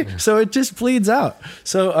 Yeah. See? So it just bleeds out.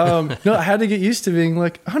 So, no, I had to get used to being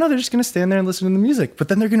like, oh no, they're just going to stand there and listen to the music, but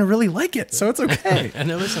then they're going to really like it. So it's okay. And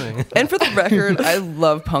they're listening. And for the record, I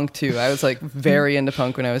love punk too. I was like very into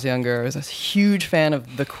punk when I was younger. I was a huge fan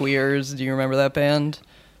of The Queers. Do you remember that band?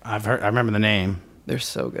 I remember the name. They're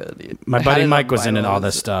so good. My buddy Mike was in all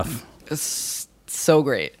this stuff. It's so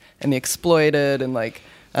great. And The Exploited, and like,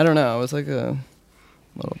 I don't know, it was like a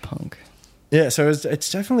little punk. Yeah, so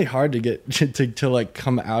it's definitely hard to get to like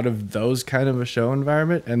come out of those kind of a show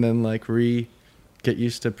environment and then like get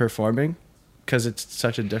used to performing, because it's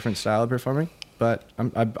such a different style of performing. But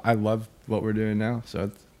I love what we're doing now,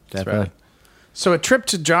 so it's right. So a trip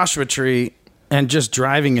to Joshua Tree and just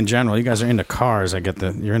driving in general. You guys are into cars.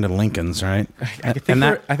 You're into Lincolns, right? I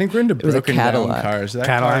think we're into broken down cars. That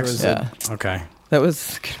Cadillacs. Car was Okay. That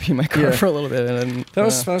was going to be my car for a little bit. And that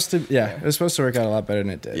was supposed to, it was supposed to work out a lot better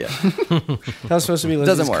than it did. Yeah. That was supposed to be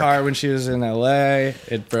Lizzie's car when she was in LA.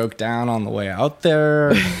 It broke down on the way out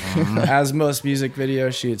there. As most music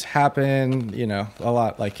video shoots happen, a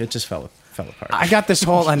lot, like, it just fell apart. I got this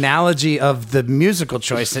whole analogy of the musical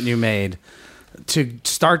choice that you made to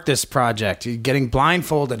start this project. You're getting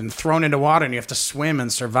blindfolded and thrown into water, and you have to swim and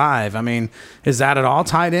survive. I mean, is that at all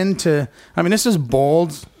tied into? I mean, this is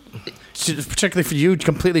bold, particularly for you,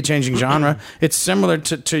 completely changing genre. It's similar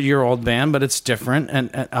to your old band, but it's different.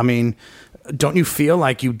 And I mean, don't you feel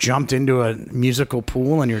like you jumped into a musical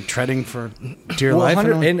pool and you're treading for dear life?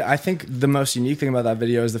 And I think the most unique thing about that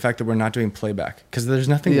video is the fact that we're not doing playback, because there's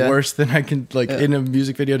nothing worse than in a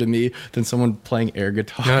music video to me than someone playing air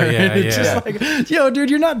guitar. Oh, yeah, it's just like, yo, dude,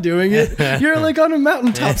 you're not doing it. You're like on a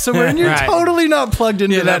mountaintop somewhere, and you're totally not plugged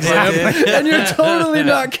into that vibe, and you're totally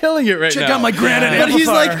not killing it right now. Check out my granite But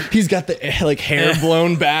amplifier. he's got the hair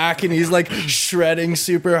blown back, and he's like shredding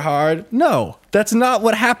super hard. No. That's not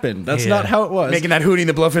what happened. That's not how it was. Making that Hootie and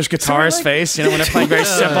the Blowfish guitarist face, when they're playing very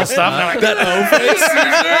simple stuff. They're like, that O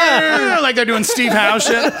face. like they're doing Steve Howe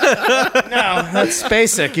shit. No, that's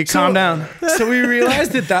basic. You calm down. So we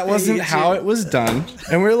realized that wasn't how it was done,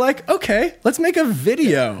 and we're like, okay, let's make a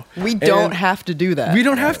video. We don't have to do that. We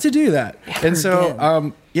don't have to do that. And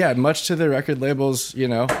so, much to the record label's,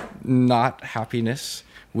 not happiness,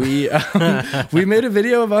 we made a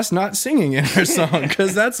video of us not singing in our song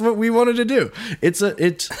because that's what we wanted to do.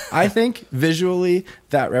 I think visually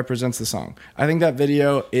that represents the song. I think that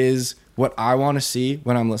video is what I want to see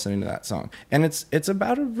when I'm listening to that song. And it's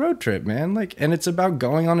about a road trip, man. And it's about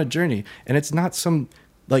going on a journey. And it's not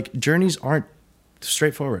journeys aren't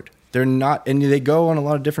straightforward. They're not, and they go in a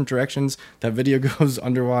lot of different directions. That video goes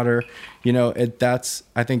underwater,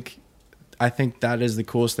 I think that is the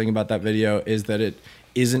coolest thing about that video, is that it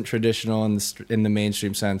isn't traditional in the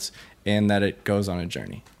mainstream sense, and that it goes on a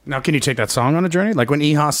journey. Now, can you take that song on a journey? Like when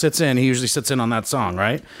Ehas sits in, he usually sits in on that song,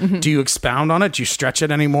 right? Mm-hmm. Do you expound on it? Do you stretch it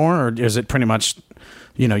anymore? Or is it pretty much,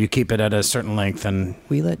 you keep it at a certain length and...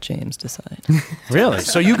 We let James decide. Really?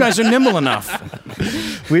 So you guys are nimble enough.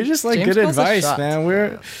 We just like James good advice, man.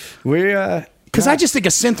 We're because I just think a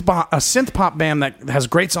synth pop band that has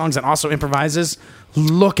great songs and also improvises,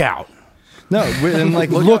 look out. No, and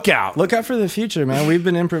look out. Look out for the future, man. We've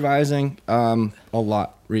been improvising a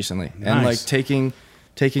lot recently, and Nice. taking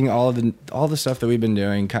all the stuff that we've been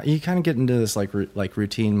doing. You kind of get into this like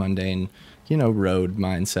routine, mundane, road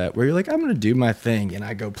mindset where you're like, I'm gonna do my thing, and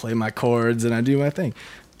I go play my chords and I do my thing.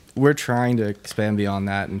 We're trying to expand beyond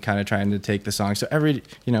that and kind of trying to take the song. So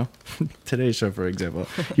today's show, for example,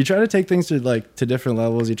 you try to take things to different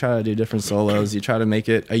levels. You try to do different solos. You try to make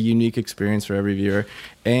it a unique experience for every viewer,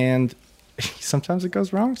 and sometimes it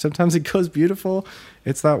goes wrong. Sometimes it goes beautiful.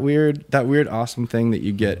 It's that weird, awesome thing that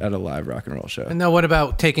you get at a live rock and roll show. And now, what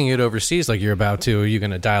about taking it overseas like you're about to? Are you going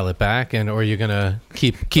to dial it back, or are you going to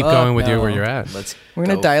keep going with where you're at? We're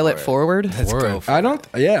going to dial it forward. Let's go.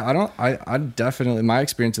 I definitely, my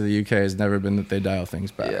experience of the UK has never been that they dial things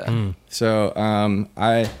back. Yeah. So,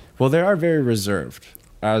 they are very reserved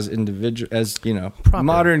as Proper.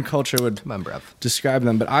 modern culture would Come on, bruv. describe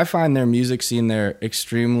them. But I find their music scene there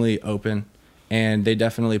extremely open, and they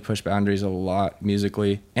definitely push boundaries a lot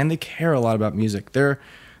musically, and they care a lot about music.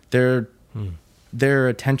 Their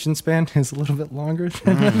attention span is a little bit longer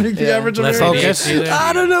than I think the average Less American. focus.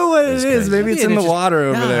 I don't know what it is. Maybe it's in the water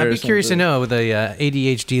over there. I'd be curious to know the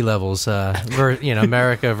ADHD levels,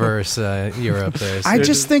 America versus Europe. I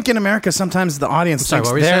just think in America sometimes the audience Sorry, thinks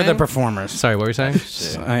what were you they're the saying? performers. Sorry, what were you saying?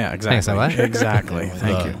 Yeah, exactly. Thanks, what? Exactly.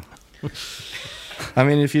 Thank you. I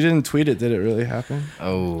mean, if you didn't tweet it, did it really happen?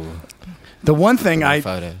 Oh, The one thing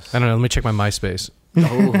photos. I don't know. Let me check my MySpace. Oh,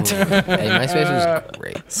 hey, MySpace was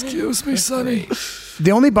great. Excuse me, Sonny.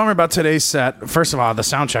 The only bummer about today's set, first of all, the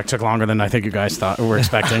sound check took longer than I think you guys thought or were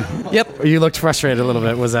expecting. Yep. You looked frustrated a little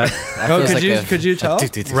bit. Was that? Could you tell?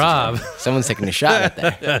 Rob. Someone's taking a shot at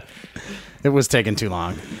that. It was taking too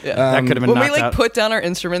long. Yeah. That could have been When we knocked out. put down our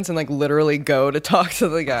instruments and literally go to talk to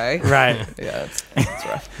the guy. Right. Yeah, it's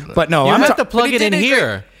rough. But no, You I'm have to But plug he it in did it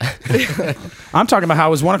here. I'm talking about how it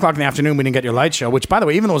was 1 o'clock in the afternoon. We didn't get your light show, which, by the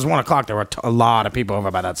way, even though it was 1 o'clock, there were a lot of people over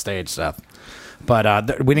by that stage, Seth. But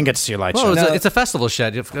we didn't get to see your light Well, show. it's a festival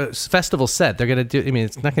set. They're gonna do. I mean,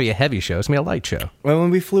 it's not gonna be a heavy show. It's gonna be a light show. Well, when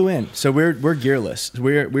we flew in, so we're gearless.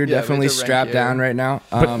 We're definitely to rent strapped gear. down right now.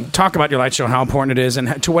 But talk about your light show, how important it is,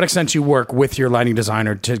 and to what extent you work with your lighting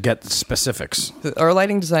designer to get specifics. Our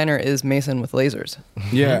lighting designer is Mason with lasers.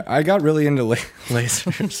 Yeah, I got really into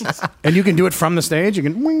lasers. And you can do it from the stage. You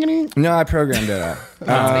can. No, I programmed it out.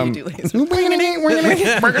 That's how you do lasers.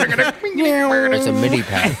 It's a MIDI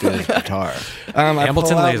path to his guitar. I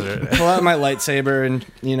Hamilton pull laser. pull out my lightsaber, and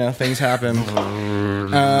things happen.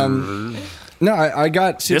 No, I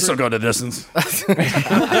got super. This will go the distance.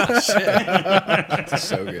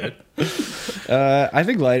 So good. I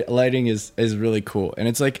think lighting is really cool, and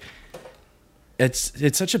it's like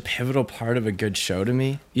it's such a pivotal part of a good show to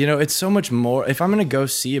me. It's so much more. If I'm gonna go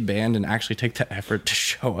see a band and actually take the effort to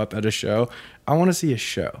show up at a show, I want to see a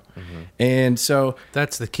show, and so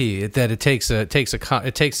That's the key. That it takes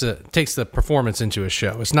the performance into a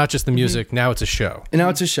show. It's not just the music. Now it's a show. now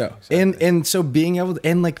it's a show, and so being able to,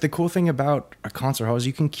 and the cool thing about a concert hall is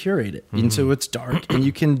you can curate it, and so it's dark, and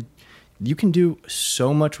you can do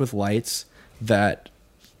so much with lights that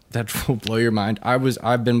will blow your mind.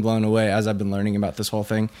 I've been blown away as I've been learning about this whole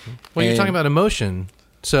thing. Well, you're And- talking about emotion.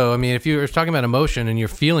 So, I mean, if you're talking about emotion and you're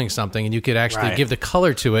feeling something and you could actually Right. give the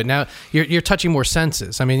color to it, now you're touching more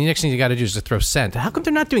senses. I mean, the next thing you got to do is to throw scent. How come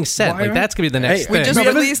they're not doing scent? Why Like, aren't- that's going to be the next Hey, We thing. just We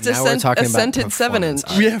haven't- released a, now we're talking about scented 7-inch.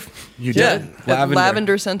 performance You Yeah, did?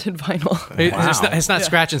 lavender scented vinyl. It's not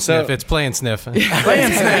scratch and sniff. It's play and sniff.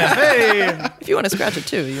 If you want to scratch it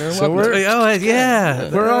too, you're welcome.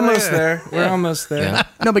 We're almost there. We're almost there. Yeah.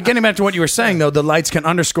 No, but getting back to what you were saying, though, the lights can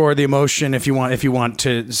underscore the emotion if you want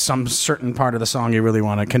to some certain part of the song you really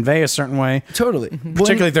want to convey a certain way. Totally.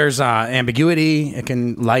 Particularly if there's ambiguity,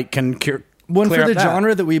 light can clear for the up that.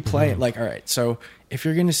 genre that we play, like, all right, so if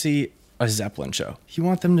you're going to see a Zeppelin show, you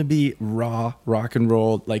want them to be raw, rock and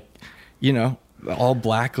roll, like, you know, all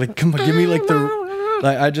black. Like, come on, give me like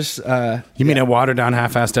I just. You mean a watered down,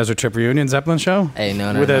 half-assed Desert Trip reunion Zeppelin show? Hey,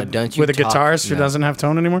 no, with a don't you with a talk- guitarist who no. doesn't have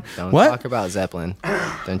tone anymore. Don't What? talk about Zeppelin.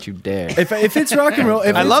 Don't you dare. If it's rock and roll,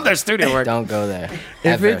 I love their studio work. Don't go there.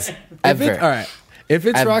 If it's all right. If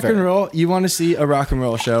it's rock and Ever. roll, you want to see a rock and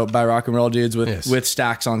roll show by rock and roll dudes with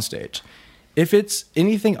stacks on stage. If it's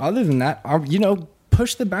anything other than that, you know,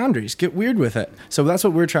 push the boundaries, get weird with it. So that's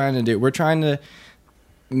what we're trying to do. We're trying to.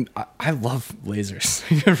 I love lasers.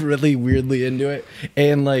 You're really weirdly into it,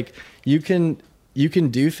 and like you can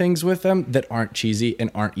do things with them that aren't cheesy and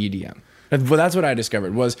aren't EDM. Well, that's what I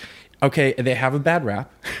discovered was, okay, they have a bad rap.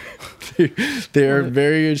 They're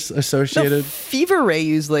very associated. Fever Ray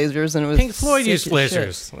used lasers, and it was Pink Floyd sick used as shit.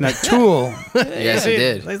 lasers. Now, Tool, Yes, it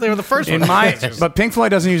did. They were the first in one. but Pink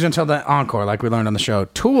Floyd doesn't use it until the encore, like we learned on the show.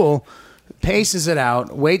 Tool paces it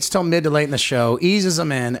out, waits till mid to late in the show, eases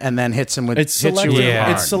them in, and then hits them with It's hits you selective. with Yeah.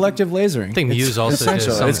 hard. It's selective lasering. I think Muse also did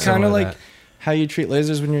essential. something It's kind similar of to like that. how you treat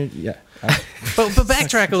lasers when you're But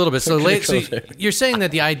backtrack a little bit. So, you're saying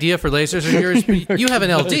that the idea for lasers are yours. You have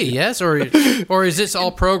an LD, yes, or is this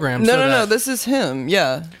all programmed? No, so no, no. that- This is him.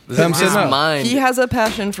 Yeah, This is no. mine. he has a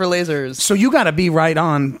passion for lasers. So you got to be right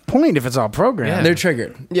on point if it's all programmed. Yeah. they're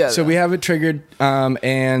triggered. Yeah. So we have it triggered,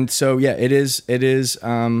 and so yeah, it is.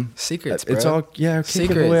 Secrets, It's bro. all Give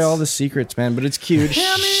Secrets. away all the secrets, man. But it's cute.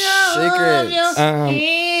 Secrets.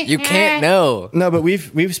 You can't know. No, but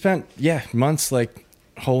we've spent months like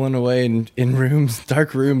holing away in rooms,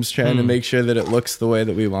 dark rooms, trying to make sure that it looks the way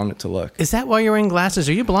that we want it to look. Is that why you're wearing glasses?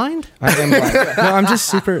 Are you blind? I am blind. No, I'm just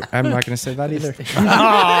super. I'm not going to say that either.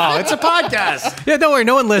 Oh, it's a podcast. Yeah, don't worry.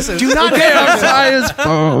 No one listens. Do not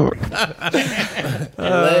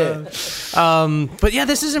But yeah,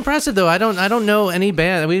 this is impressive though. I don't know any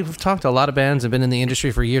band. We've talked to a lot of bands and been in the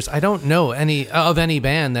industry for years. I don't know any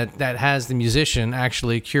band that has the musician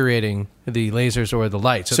actually curating the lasers or the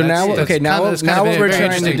lights. So now, that's okay, now kind of what a we're very trying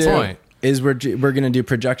to interesting do point. is we're going to do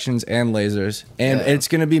projections and lasers, and it's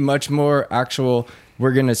going to be much more actual.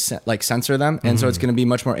 We're going to censor them, and so it's going to be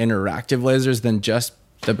much more interactive lasers than just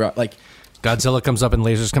the Godzilla comes up and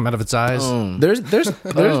lasers come out of its eyes. There's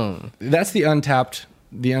that's the untapped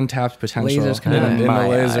potential Lasers come out of in the my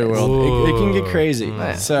laser eyes. world. It can get crazy.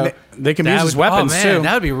 Nice. So They can use as weapons too.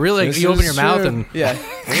 That would be really. This You open is your mouth true. and yeah.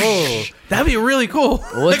 whoa, that'd be really cool.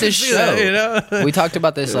 Well, it's I a can see that, show. you know? We talked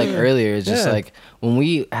about this like earlier. It's just Yeah. like when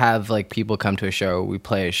we have like people come to a show, we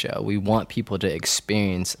play a show. We want people to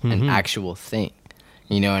experience an actual thing.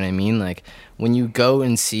 You know what I mean? Like when you go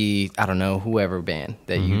and see, I don't know, whoever band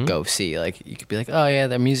that you go see, like you could be like, oh yeah,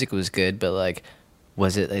 their music was good, but like,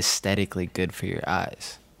 was it aesthetically good for your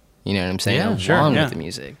eyes? You know what I'm saying? Yeah, Along sure, yeah. with the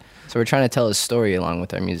music. So we're trying to tell a story along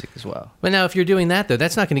with our music as well. But now, if you're doing that, though,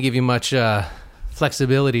 that's not going to give you much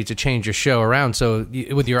flexibility to change your show around. So,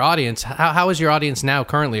 with your audience, how is your audience now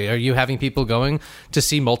currently? Are you having people going to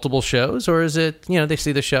see multiple shows, or is it they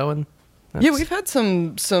see the show and Yeah, we've had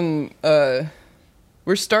some.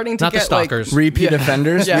 We're starting to not the get like stalkers? Repeat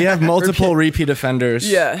offenders. Yeah. We have multiple repeat offenders.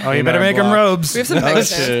 Yeah. Oh, you in better our make them block. robes. we have some Oh, big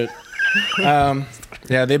shit.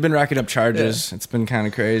 Yeah, they've been racking up charges. It's been kind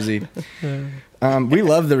of crazy. We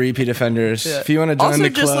love the repeat offenders. Yeah. If you want to join also the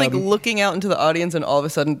just club, like looking out into the audience and all of a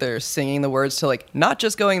sudden they're singing the words to like not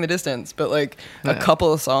just Going the Distance but like a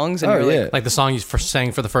couple of songs and oh you're yeah, like Like the song you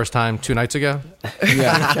sang for the first time 2 nights ago?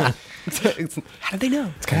 yeah. how did they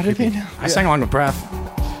know? How did they know? I sang along with Breath.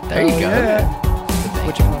 There you go. Yeah.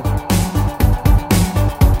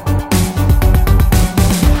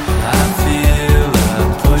 I feel a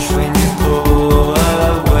push when you pull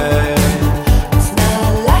away. It's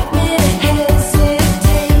not like me to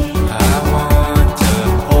hesitate. I want to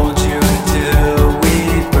hold you until we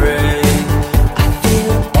break. I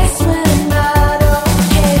feel best when I'm not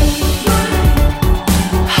okay. My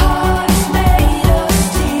heart is made of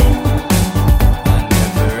steel. I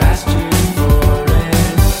never asked you for it.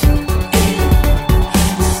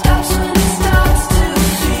 Stop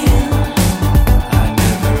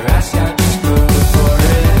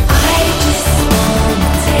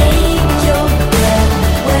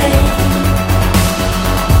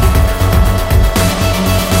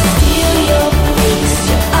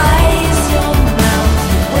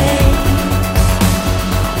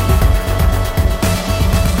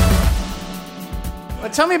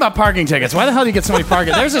Tell me about parking tickets. Why the hell do you get so many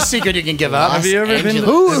parking? There's a secret you can give up. Have you ever been?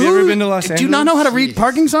 Angeles. Have you ever been to Los Angeles? Do you not know how to read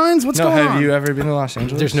parking signs? What's No, going on? have you ever been to Los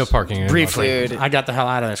Angeles? There's no parking. In Briefly, Dude. I got the hell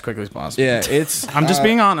out of there as quickly as possible. Yeah, it's. I'm just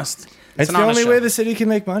being honest. It's an the honest only show. way the city can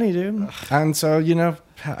make money, dude. And so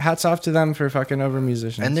hats off to them for fucking over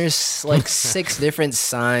musicians. And there's like 6 different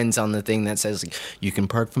signs on the thing that says like you can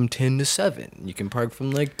park from 10 to 7. You can park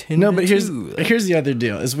from like 10 no, to but 2. here's the other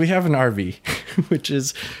deal: is we have an RV,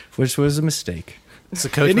 which was a mistake. It's a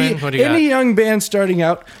coachman. What do you Any got? young band starting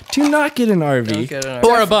out, do not get an RV Don't get an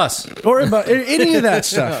Or a bus. or about any of that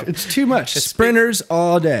stuff. It's too much. Sprinters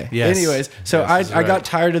all day. Yes. Anyways, so Yes, I this is right. got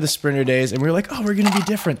tired of the Sprinter days, and we were like, oh, we're gonna be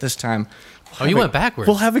different this time. Oh, you went backwards.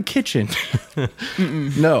 We'll have a kitchen.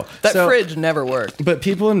 No, That so- fridge never worked. But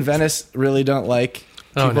people in Venice really don't like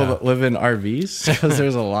Oh, people no. that live in RVs because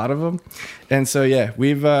there's a lot of them, and so yeah,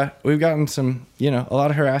 we've gotten some a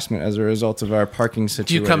lot of harassment as a result of our parking Do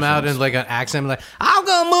situation. you come out in like an accent like, I'm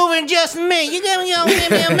going to move in just a minute. You gotta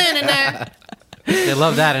give me a minute now. They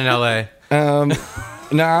love that in L.A.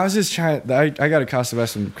 No, I was just trying. I got accosted by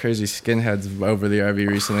some crazy skinheads over the RV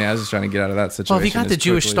recently. I was just trying to get out of that situation. Well, if you got the as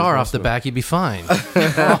Jewish quickly star as off the possible. back, you'd be fine.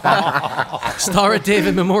 Star at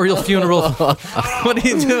David Memorial Funeral. What are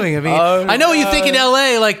you doing? I mean, I know what you think in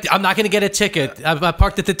L.A. Like, I'm not going to get a ticket. I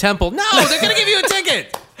parked at the temple. No, they're going to give you a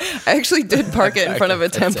ticket. I actually did park it in front of a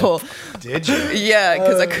temple. Did you? Yeah,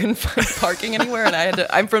 because I couldn't find parking anywhere, and I had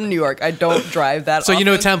to. I'm from New York. I don't drive that. So you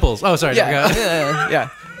know often. temples. Oh, sorry. Yeah, yeah.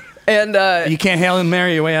 And You can't Hail and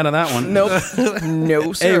Mary your way out of that one. nope,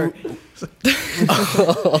 no sir.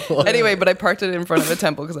 Anyway, but I parked it in front of a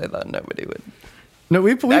temple because I thought nobody would. No,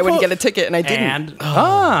 we I pulled, wouldn't get a ticket, and I didn't.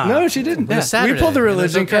 And No, she didn't. It was Saturday, We pulled a and it was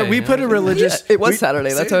religion card. okay, We yeah. put a religious. It was we-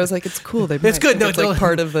 Saturday. That's why I was like, it's cool. They It's might good. think No, it's like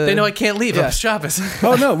part of the. They know I can't leave. Yeah. It's Shabbos.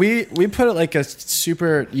 Oh no, we put it like a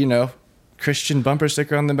super Christian bumper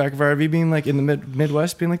sticker on the back of our RV, being like in the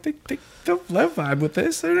Midwest, being like they'll vibe with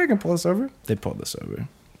this. They're not gonna pull us over. They pulled us over.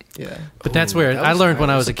 Yeah. But that's where that I was learned when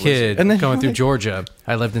I nice. was a kid, And then going you're through like- Georgia.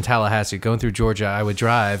 I lived in Tallahassee. Going through Georgia, I would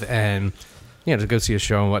drive and to go see a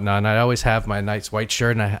show and whatnot. And I always have my nice white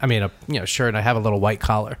shirt, and a shirt, and I have a little white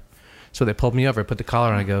collar. So they pulled me over, put the collar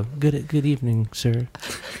on, and I go, good evening, sir.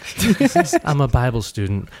 I'm a Bible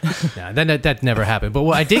student. Yeah, then that never happened. But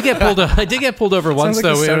I did get pulled over once Sounds like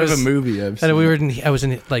though. the start It was of a movie. I've and seen. I was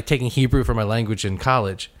in like taking Hebrew for my language in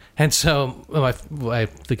college. And so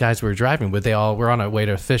the guys we were driving with, we're on our way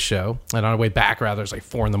to a fish show, and on our way back, rather, it's like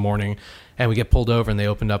 4 a.m, and we get pulled over, and they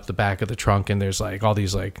opened up the back of the trunk, and there's like all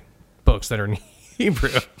these like books that are in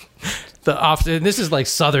Hebrew. The officer, and this is like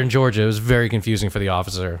southern Georgia. It was very confusing for the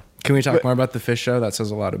officer. Can we talk more about the fish show? That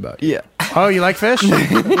says a lot about you. Yeah. Oh, you like fish? You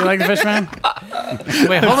like the fish, man?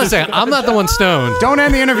 Wait, hold on a second. I'm not the one stoned. Don't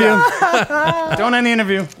end the interview. Don't end the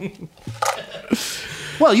interview.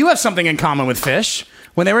 Well, you have something in common with fish.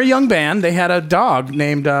 When they were a young band, they had a dog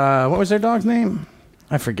named, what was their dog's name?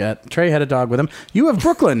 I forget. Trey had a dog with him. You have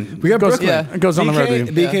Brooklyn. We got goes, Brooklyn. It goes on the road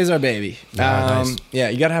with you. BK's our baby. nice. Yeah,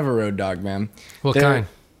 you gotta have a road dog, man. What They're- kind?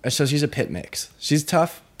 So she's a pit mix. She's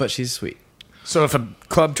tough, but she's sweet. So if a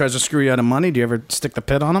club tries to screw you out of money, do you ever stick the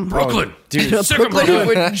pit on them? Brooklyn. Dude,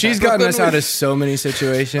 she's gotten us out of so many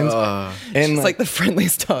situations. And It's like the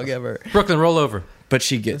friendliest dog ever. Brooklyn, roll over. but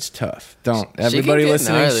she gets tough. Don't can everybody get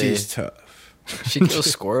listening? gnarly. She's tough. She kills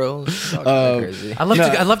squirrels. Dog crazy. I'd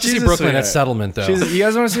love to see she's a Brooklyn at sweetheart. settlement though. You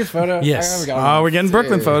guys want to see a photo? Yes. I haven't got Oh, we're getting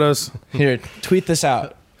Brooklyn photos. Here, tweet this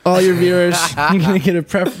out. All your viewers, you're gonna get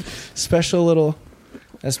a special little.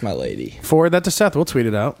 That's my lady. Forward that to Seth. We'll tweet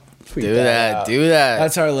it out. Tweet Do that. out. Do that.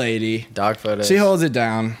 That's our lady. dog photos. She holds it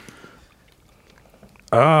down.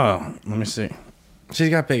 Oh, let me see. She's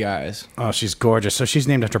got big eyes. Oh, she's gorgeous. So she's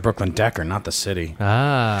named after Brooklyn Decker, not the city.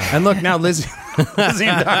 Ah. And look, now Lizzie and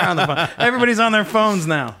Doc are on the phone. Everybody's on their phones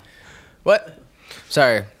now. What?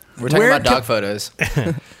 Sorry. We're talking Where about dog can- photos.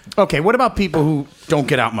 Okay, what about people who don't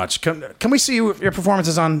get out much? Can we see your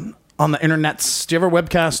performances on the internets? Do you ever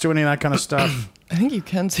webcast, do any of that kind of stuff? I think you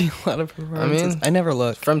can see a lot of performances. I never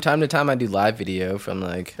looked. From time to time, I do live video from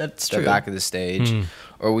like That's the true. back of the stage,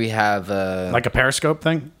 or we have Like a Periscope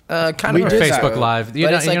thing? kind We of do a Facebook Live. You're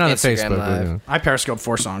but not, it's like you're not on Instagram Facebook. Live. I Periscope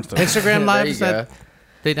 4 songs, though. Instagram There Live you is that? go.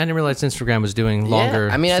 I didn't realize Instagram was doing longer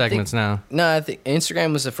I mean, I segments think- now. No, I think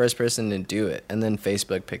Instagram was the first person to do it, and then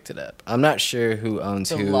Facebook picked it up. I'm not sure who owns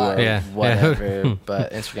The who Live. or Yeah. whatever,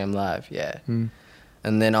 but Instagram Live, yeah.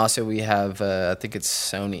 And then also we have, I think it's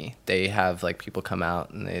Sony. They have like people come out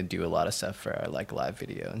and they do a lot of stuff for our like live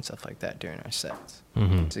video and stuff like that during our sets.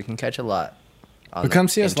 So you can catch a lot. On But the come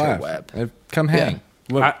see us live. interweb. Come hang.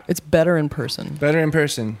 It's better in person. Better in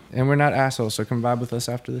person, and we're not assholes. So come vibe with us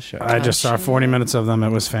after the show. I just saw 40 minutes of them. It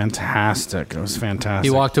was fantastic. It was fantastic. He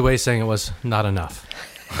walked away saying it was not enough.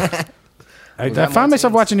 I found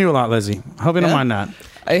myself watching you a lot, Lizzie. I hope you don't Yeah? mind that.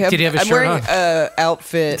 Did he have his I'm shirt wearing on? an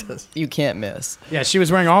outfit you can't miss. Yeah, she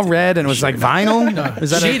was wearing all red and it was like vinyl.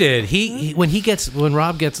 Is that She a- did. He when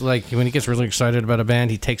Rob gets really excited about a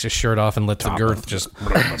band, he takes his shirt off and lets the girth just.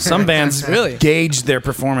 Some bands Really? gauge their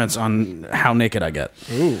performance on how naked I get.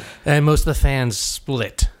 And most of the fans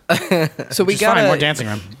split. So we It's got fine. More dancing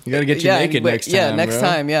room. You gotta get you naked next time. Yeah, next bro.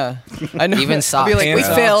 time. Yeah, I know. Even I'll be socks, like, we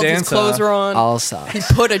bro. failed. His Dance clothes off. were on. All socks. He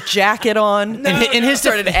put a jacket on. In his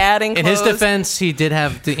started adding. In his clothes. defense, he did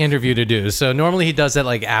have the interview to do. So normally he does that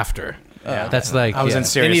like after. That's like I was in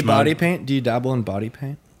serious Any mode. body paint? Do you dabble in body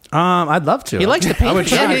paint? I'd love to. He likes to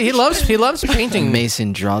paint. Yeah, he loves painting.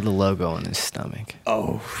 Mason draw the logo on his stomach.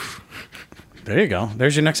 There you go.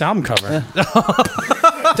 There's your next album cover.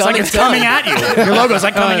 Done and Coming done. at you. Your logo's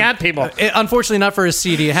like coming at people. Unfortunately, not for a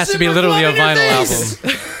CD. It has to be literally a vinyl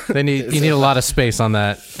album. You need a lot of space on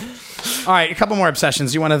that. All right, a couple more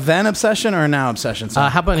obsessions. You want a then obsession or a now obsession?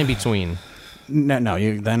 How about in between? No,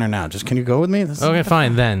 you then or now. Just can you go with me? This is- Okay,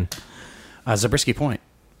 fine then. Zabriskie Point.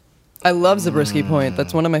 I love Zabriskie Point.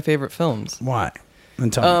 That's one of my favorite films. Why?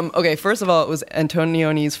 And tell me. Okay, first of all, it was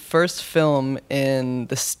Antonioni's first film in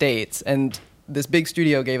the States, and this big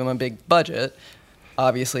studio gave him a big budget.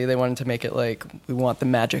 Obviously, they wanted to make it like, we want the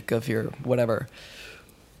magic of your whatever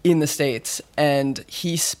in the States. And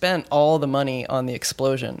he spent all the money on the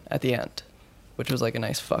explosion at the end, which was like a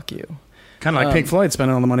nice fuck you. Kind of like Pink Floyd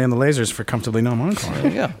spending all the money on the lasers for Comfortably Numb Encore. There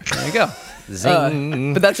you go. There you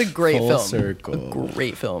go. But that's a great Full film. circle. A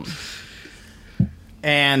great film.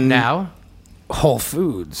 And Now? Whole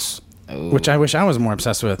Foods, which I wish I was more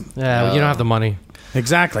obsessed with. Yeah, you don't have the money.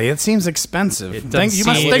 Exactly. It seems expensive. doesn't Things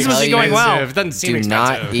must seem be going well. It doesn't seem Do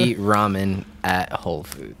not expensive. eat ramen at Whole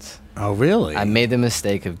Foods. Oh, really? I made the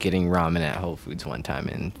mistake of getting ramen at Whole Foods one time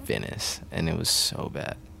in Venice, and it was so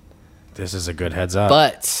bad. This is a good heads up.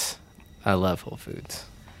 But I love Whole Foods.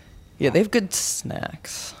 Yeah, they have good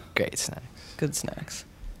snacks. Great snacks. Good snacks.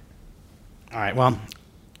 All right, well,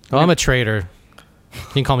 Well, I'm a trader. You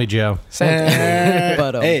can call me Joe.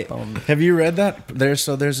 But, Hey, have you read that? There's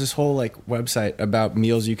this whole like website about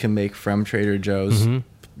meals you can make from Trader Joe's,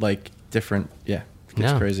 like different. Yeah, it's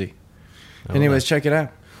Yeah. crazy. Anyways, check it out.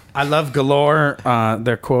 I love Galore.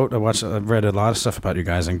 Their quote. I've read a lot of stuff about you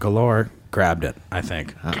guys, and Galore grabbed it, I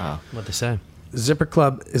think. What'd they say? Zipper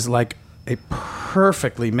Club is like a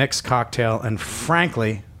perfectly mixed cocktail, and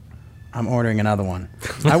frankly, I'm ordering another one.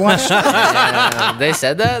 I watched They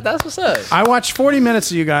said that? That's what's up. I watched 40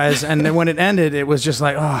 minutes of you guys, and then when it ended, it was just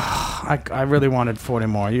like, oh, I really wanted 40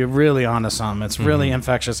 more. You're really onto something. It's really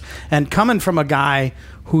infectious. And coming from a guy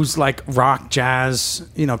who's like rock, jazz,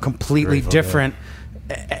 completely different,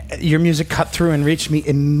 your music cut through and reached me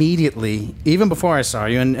immediately, even before I saw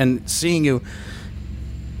you, and seeing you,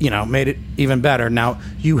 made it even better. Now,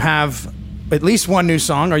 you have at least one new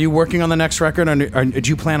song. Are you working on the next record, or do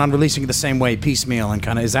you plan on releasing it the same way, piecemeal, and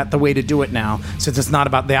kind of, is that the way to do it now, since it's not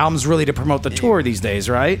about, the album's really to promote the tour these days,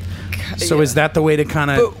 right? So is that the way to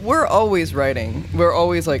kind of... But we're always writing. We're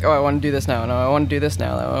always like, oh, I want to do this now. No, I want to do this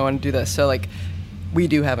now. No, I want to do this. So like, we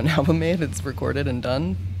do have an album made. It's recorded and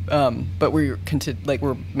done. But we're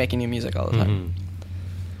making new music all the time.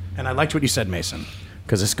 And I liked what you said, Mason,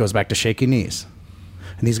 because this goes back to Shaky Knees.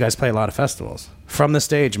 And these guys play a lot of festivals. From the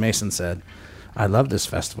stage, Mason said, I love this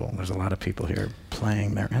festival. There's a lot of people here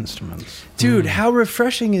playing their instruments. Dude, how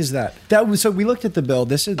refreshing is that? So we looked at the bill.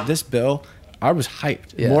 This bill. I was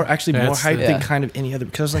hyped. Yeah. More hyped yeah. than kind of any other,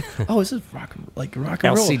 because I was like, oh, this is rock and roll.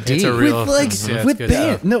 LCD. It's a real- with yeah, it's with good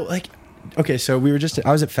band. stuff. No, like, okay, so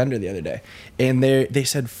I was at Fender the other day, and they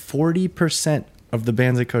said 40% of the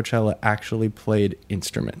bands at Coachella actually played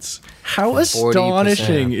instruments. How 40%.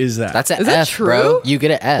 astonishing is that? That's an Is that F, bro. true? You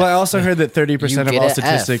get an F. Well, I also heard that 30% You of get all a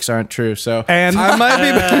statistics aren't true. So And I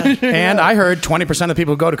might be. and I heard 20% of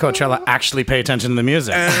people who go to Coachella actually pay attention to the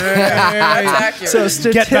music. So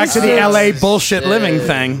Get back to the LA bullshit living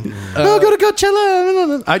thing. Oh, go to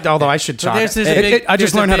Coachella. Although I should talk. I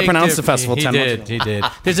just learned how to pronounce the festival 10 months ago. He did.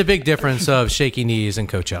 There's a big difference of Shaky Knees and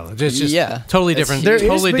Coachella. There's just Yeah. totally different, There is,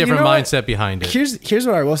 totally but you different know what? mindset behind it. Here's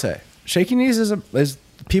what I will say. Shaky Knees is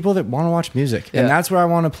people that want to watch music, Yeah. and that's where I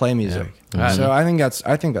want to play music. So I think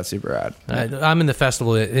that's super rad. I'm in the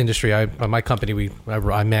festival industry. My company,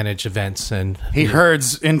 I manage events, and He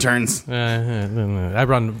herds interns. I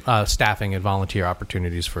run staffing and volunteer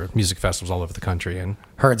opportunities for music festivals all over the country. And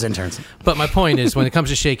Herds interns. but my point is, when it comes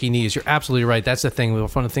to Shaky Knees, you're absolutely right. That's the thing. One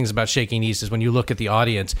of the things about Shaky Knees is when you look at the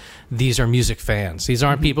audience, these are music fans. These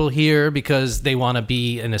aren't people here because they want to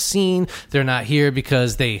be in a scene. They're not here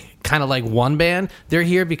because they kind of like one band. They're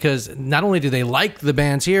here because not only do they like the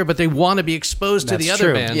bands here, but they want to be exposed to That's the other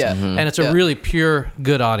true. bands. Yeah. And it's a Yeah. really pure,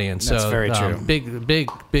 good audience. That's so, very true.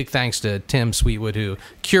 Big thanks to Tim Sweetwood, who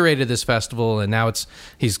curated this festival, and now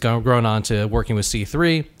he's grown on to working with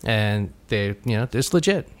C3, and it's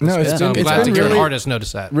legit. No, it's So I'm been- it's glad been to hear really- artists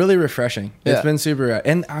notice that. Really refreshing. It's Yeah. been super rad.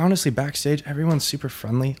 And honestly, backstage, everyone's super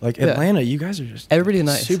friendly. Like Atlanta, you guys are just Everybody's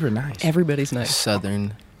nice. super nice. Everybody's nice.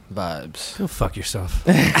 Southern vibes. Go fuck yourself.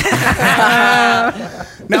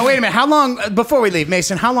 Now wait a minute. How long before we leave,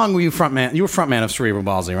 Mason? How long were you frontman? You were frontman of Cerebral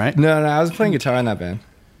Ballsy, right? No, I was playing guitar in that band.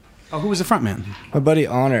 Oh, who was the frontman? My buddy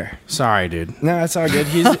Honor. Sorry, dude. No, that's all good.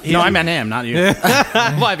 He's No, I meant him, not you.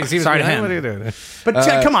 Why? Because he was Sorry to behind- him. What are you doing? But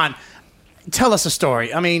come on, tell us a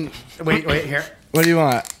story. I mean, wait here. What do you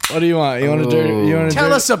want? What do you want? You want to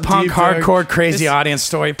Tell us a punk, hardcore, crazy audience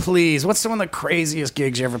story, please. What's one of the craziest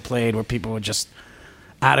gigs you ever played where people were just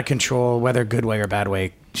out of control, whether good way or bad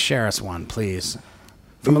way? Share us one, please.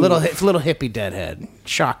 From a little hippie deadhead.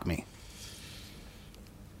 Shock me.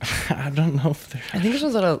 I don't know if they're I think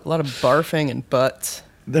there's a lot of barfing and butts.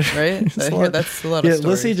 Right? It's I a hear lot- that's a lot Yeah, of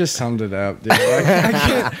stories. Lissy just summed it up, dude. I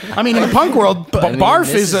can't. I mean, in the punk world, barf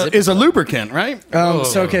Mississippi- is a lubricant, right?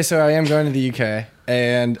 So I am going to the UK,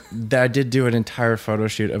 and I did do an entire photo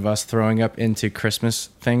shoot of us throwing up into Christmas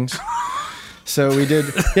things. So we did,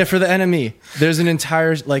 for the NME. There's an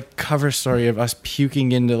entire cover story of us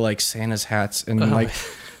puking into Santa's hats and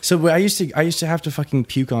So I used to have to fucking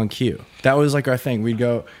puke on cue. That was our thing. We'd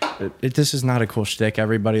go, this is not a cool shtick.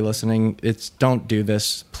 Everybody listening, don't do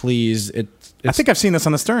this, please. I think I've seen this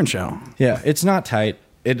on the Stern Show. Yeah, it's not tight.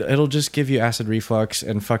 It'll just give you acid reflux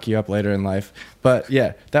and fuck you up later in life. But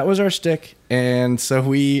yeah, that was our shtick. And so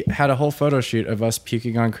we had a whole photo shoot of us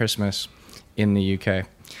puking on Christmas in the UK.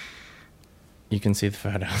 You can see the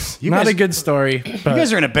photos. Not a good story, but You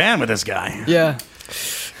guys are in a band with this guy. Yeah.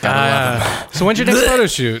 So when's your next photo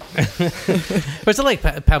shoot? But it's like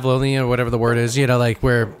Pavlovian or whatever the word is,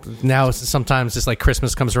 where now sometimes it's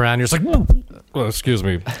Christmas comes around, you're just well, excuse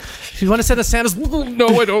me. You want to send a Santa's? No,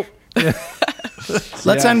 I don't.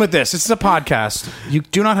 Let's end with this. This is a podcast. You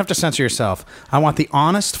do not have to censor yourself. I want the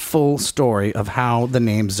honest, full story of how the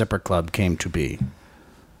name Zipper Club came to be.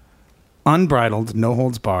 Unbridled, no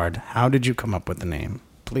holds barred. How did you come up with the name?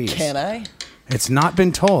 Please. Can I? It's not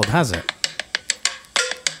been told, has it?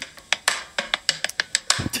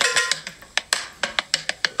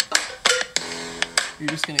 You're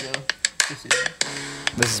just gonna go.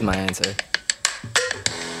 This is my answer.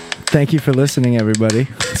 thank you for listening, everybody.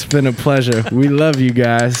 It's been a pleasure. We love you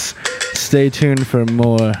guys. Stay tuned for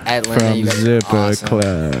more Atlanta, from you guys are Zipper awesome.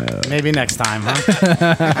 Club. Maybe next time, huh?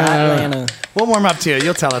 Atlanta. We'll warm up to you.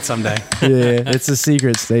 You'll tell it someday. Yeah, it's a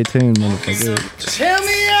secret. Stay tuned, motherfucker. Tell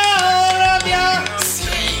me all of your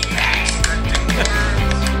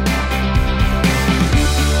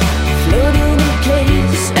Floating in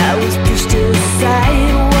place, I was pushed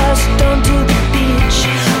aside, washed onto the beach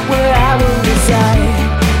where I will reside.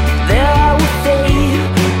 There I will fade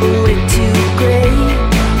away to gray,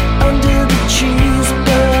 under the trees,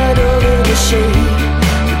 but over the shade.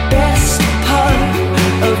 The best part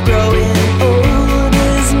of growing old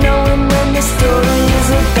is knowing when the story is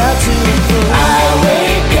about to unfold. I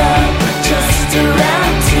wake up just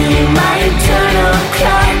around 2. My internal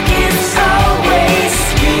clock is always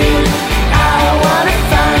skewed. I wanna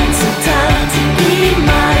find some time to be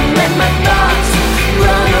mine. Let my thoughts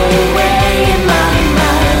run away in my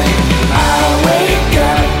mind. I wake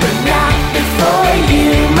up but not before you.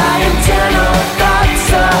 My internal thoughts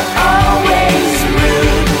are always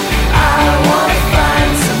rude. I wanna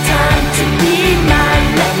find some time to be mine.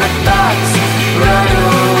 Let my thoughts run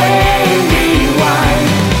away and rewind.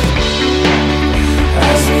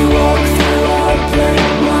 As we walk through our blank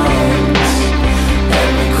minds, and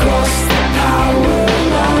we cross the power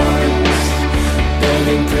lines,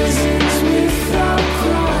 building prisons without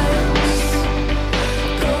crimes,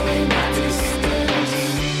 going distance.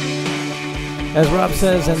 As Rob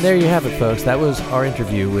says, and there you have it, folks. That was our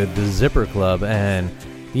interview with the Zipper Club, and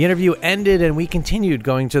the interview ended, and we continued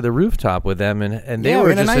going to the rooftop with them, and they Yeah, were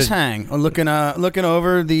we're in a just nice hang. Looking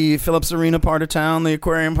over the Phillips Arena part of town, the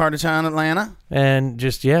aquarium part of town, Atlanta. and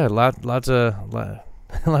just lots of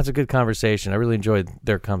lots of good conversation. I really enjoyed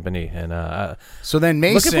their company, and So then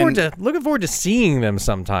Mason, looking forward to seeing them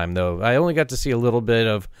sometime. Though I only got to see a little bit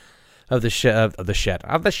of the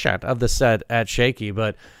set at Shaky,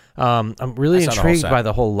 but I'm really I saw the whole intrigued set. by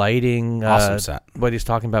the whole lighting. Awesome set. What he's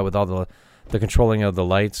talking about with all the controlling of the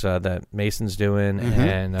lights that Mason's doing,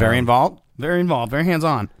 and very involved, very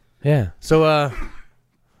hands-on. Yeah. So,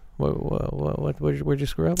 where'd you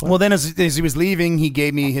screw up? What? Well, then as he was leaving, he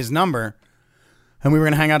gave me his number, and we were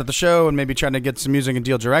going to hang out at the show and maybe try to get some music and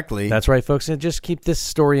deal directly. That's right, folks. And just keep this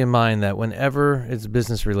story in mind that whenever it's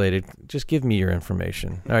business related, just give me your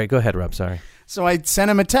information. All right, go ahead, Rob. Sorry. So I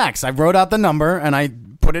sent him a text. I wrote out the number, and I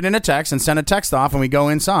put it in a text and sent a text off, and we go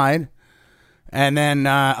inside. And then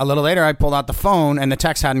a little later, I pulled out the phone, and the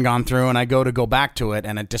text hadn't gone through, and I go back to it,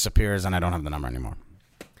 and it disappears, and I don't have the number anymore.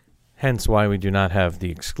 Hence why we do not have the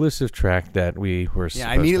exclusive track that we were supposed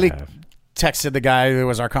I immediately to have. texted the guy who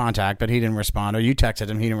was our contact, but he didn't respond. Or you texted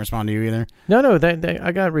him, he didn't respond to you either. No,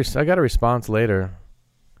 I got a response later.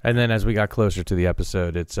 And then as we got closer to the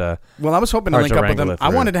episode, it's Well, I was hoping to hard link to up with wrangle him. it I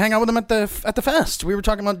through. wanted to hang out with him at the fest. We were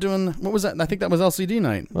talking about doing, what was that? I think that was LCD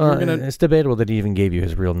night. We well, were gonna, it's debatable that he even gave you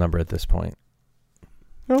his real number at this point.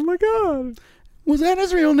 Oh my God. was that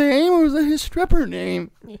his real name or was that his stripper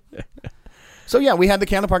name? So yeah, we had the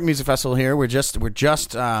Candler Park Music Festival here. We're just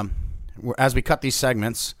as we cut these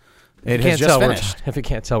segments, it has just finished. If you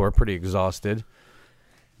can't tell, we're pretty exhausted.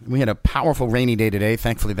 We had a powerful rainy day today.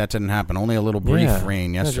 Thankfully, that didn't happen. Only a little brief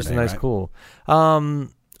rain yesterday. Just a nice right? cool.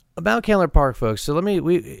 About Candler Park, folks. So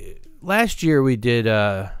last year we did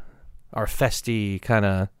our festy kind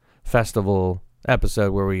of festival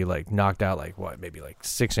episode where we knocked out maybe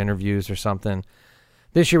 6 interviews or something.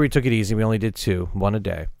 This year we took it easy. We only did 2, one a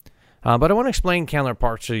day. But I want to explain Candler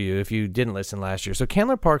Park to you if you didn't listen last year. So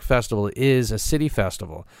Candler Park Festival is a city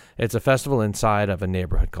festival. It's a festival inside of a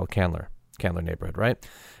neighborhood called Candler neighborhood, right?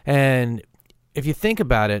 And if you think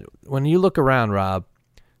about it, when you look around, Rob,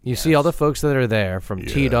 you see all the folks that are there from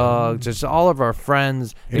T-Dogs, it's all of our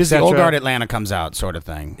friends, It is the Old Guard Atlanta comes out sort of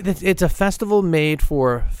thing. It's a festival made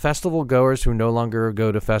for festival goers who no longer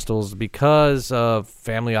go to festivals because of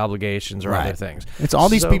family obligations or other things. It's all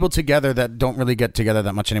these people together that don't really get together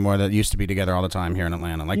that much anymore that used to be together all the time here in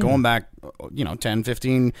Atlanta. Going back, 10,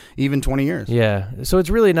 15, even 20 years. Yeah. So it's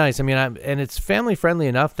really nice. I mean, and it's family friendly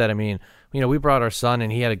enough that, we brought our son and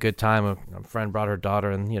he had a good time. A friend brought her daughter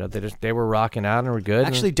and, they were rocking out and were good.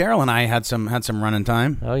 Actually, Daryl and I had some running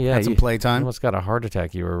time. Oh, yeah. Had some play time. You almost got a heart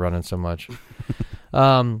attack. You were running so much.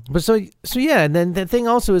 But so yeah. And then the thing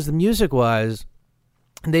also is the music wise,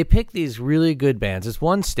 they pick these really good bands. It's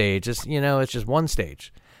one stage. It's just one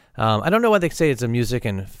stage. I don't know why they say it's a music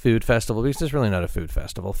and food festival because it's really not a food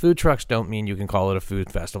festival. Food trucks don't mean you can call it a food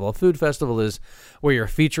festival. A food festival is where you're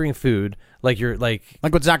featuring food like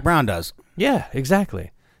what Zach Brown does. Yeah,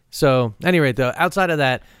 exactly. So anyway, though, outside of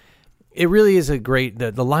that, it really is a great.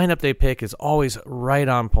 The lineup they pick is always right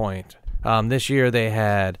on point. This year they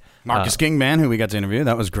had Marcus Kingman, who we got to interview.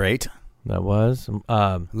 That was great. That was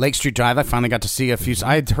Lake Street Drive. I finally got to see a few.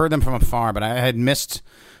 I had heard them from afar, but I had missed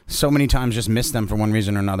so many times, just missed them for one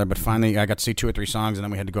reason or another. But finally, I got to see 2 or 3 songs, and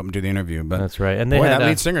then we had to go up and do the interview. But that's right. And they boy, had that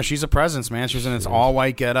lead singer, she's a presence, man. She was in this all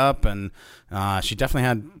white get up, and she definitely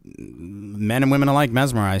had men and women alike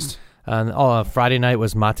mesmerized. Friday night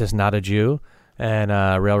was Matis Not a Jew and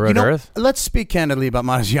Railroad Earth. Let's speak candidly about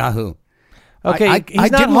Matis Yahoo. Okay,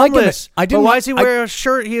 he's not didn't like him. homeless. I didn't. But why does he wear a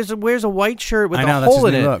shirt? He wears a white shirt with I know, a that's hole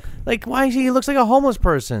his in new it. look. Why he looks like a homeless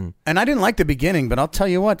person? And I didn't like the beginning, but I'll tell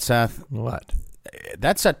you what, Seth. What?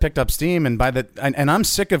 That set picked up steam, and and I'm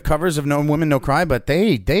sick of covers of No Women No Cry, but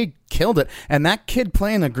they killed it. And that kid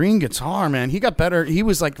playing the green guitar, man, he got better. He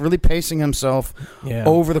was really pacing himself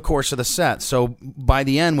over the course of the set. So by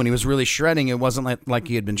the end, when he was really shredding, it wasn't like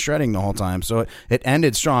he had been shredding the whole time. So it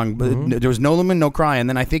ended strong. But there was No Women No Cry, and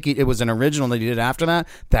then I think it was an original that he did after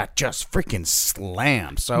that just freaking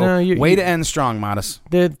slammed. So way to end strong, Modest.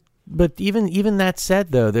 But even that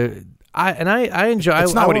set though, I enjoy.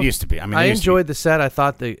 It's not what it used to be. I enjoyed the set. I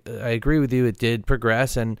thought I agree with you. It did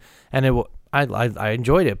progress, and I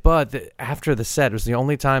enjoyed it. But after the set, it was the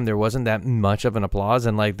only time there wasn't that much of an applause,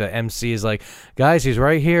 and the MC is like, "Guys, he's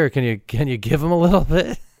right here. Can you give him a little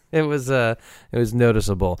bit?" It was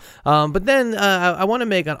noticeable. But then I want to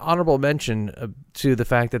make an honorable mention to the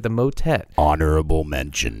fact that the Motet. Honorable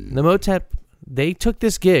mention. The Motet, they took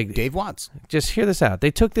this gig. Dave Watts. Just hear this out.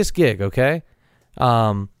 They took this gig, okay?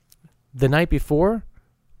 The night before,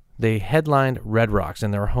 they headlined Red Rocks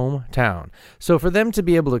in their hometown. So for them to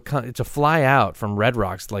be able to fly out from Red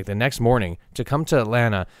Rocks the next morning to come to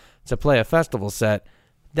Atlanta to play a festival set,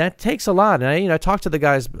 that takes a lot. And I talked to the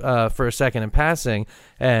guys for a second in passing,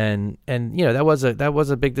 and that was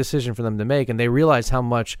a big decision for them to make, and they realized how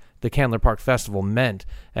much the Candler Park Festival meant,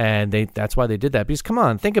 and that's why they did that. Because come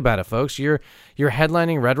on, think about it, folks. You're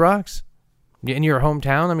headlining Red Rocks in your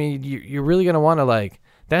hometown. I mean, you're really gonna want to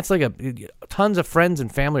that's tons of friends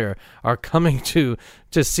and family are coming to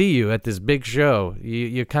see you at this big show.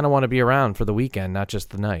 You kind of want to be around for the weekend, not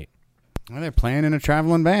just the night. Well, they're playing in a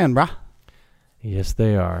traveling band, brah. Yes,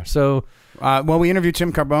 they are. So, we interviewed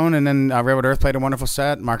Tim Carbone, and then Railroad Earth played a wonderful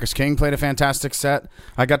set. Marcus King played a fantastic set.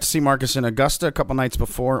 I got to see Marcus in Augusta a couple nights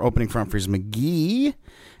before, opening for Humphreys McGee,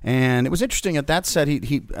 and it was interesting at that set.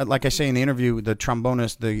 He like I say in the interview, the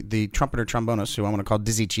trombonist, the trumpeter trombonist, who I want to call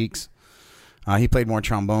Dizzy Cheeks, he played more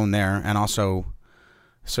trombone there, and also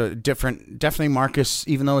so different. Definitely Marcus,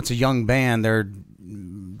 even though it's a young band, they're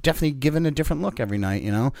definitely given a different look every night,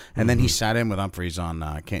 And then he sat in with Humphreys on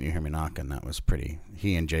Can't You Hear Me Knockin'. That was pretty.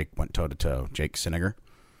 He and Jake went toe-to-toe. Jake Sinniger.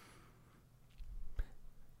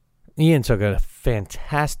 Ian took a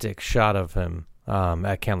fantastic shot of him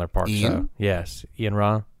at Candler Park. Ian? So, yes, Ian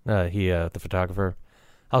Ra, the photographer.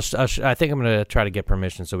 I think I'm going to try to get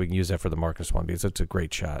permission so we can use that for the Marcus one, because it's a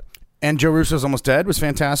great shot. And Joe Russo's Almost Dead was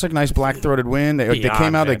fantastic. Nice black-throated wind. They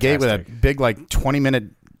came out of the gate with a big 20-minute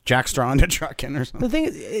Jack Straw into trucking or something. The thing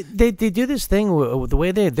is, they do this thing the way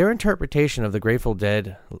their interpretation of the Grateful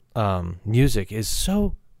Dead music is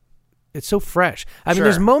so fresh. I mean,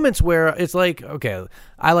 there's moments where it's like, okay,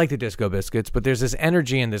 I like the Disco Biscuits, but there's this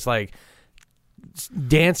energy and this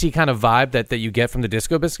dancey kind of vibe that you get from the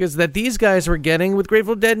Disco Biscuits that these guys were getting with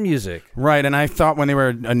Grateful Dead music. Right, and I thought when they were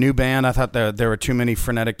a new band, I thought there were too many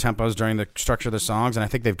frenetic tempos during the structure of the songs, and I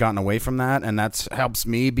think they've gotten away from that, and that helps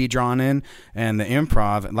me be drawn in. And the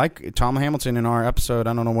improv, like Tom Hamilton in our episode,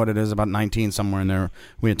 I don't know what it is, about 19 somewhere in there,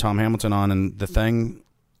 we had Tom Hamilton on, and the thing,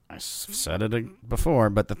 I said it before,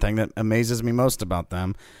 but the thing that amazes me most about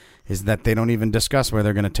them is that they don't even discuss where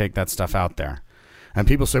they're going to take that stuff out there. And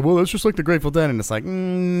people say, well, it's just like the Grateful Dead. And it's like,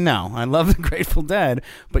 no, I love the Grateful Dead.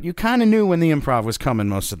 But you kind of knew when the improv was coming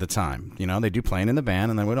most of the time. They do Playing in the Band,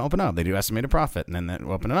 and then would open up. They do Estimated Profit, and then they'd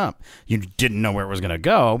open it up. You didn't know where it was going to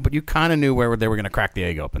go, but you kind of knew where they were going to crack the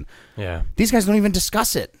egg open. Yeah. These guys don't even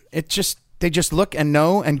discuss it. They just look and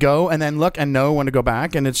know and go, and then look and know when to go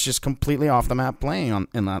back. And it's just completely off the map playing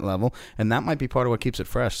in that level. And that might be part of what keeps it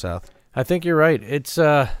fresh, Seth. I think you're right. It's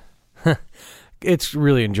it's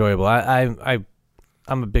really enjoyable.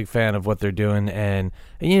 I'm a big fan of what they're doing, and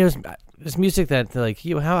it's music that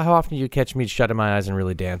how often do you catch me shutting my eyes and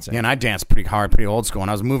really dancing? Yeah, and I danced pretty hard, pretty old school,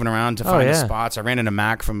 and I was moving around to find the spots. I ran into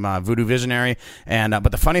Mac from Voodoo Visionary, and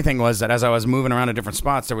but the funny thing was that as I was moving around to different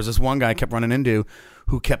spots, there was this one guy I kept running into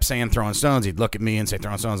who kept saying Throwing Stones. He'd look at me and say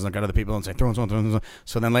Throwing Stones, and look at other people and say Throwing Stones, Throwing Stones.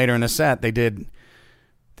 So then later in the set, they did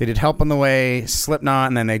Help on the Way, Slipknot,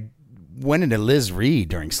 and then they went into Liz Reed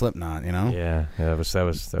during Slipknot, Yeah, that was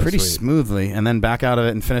pretty sweet. Smoothly, and then back out of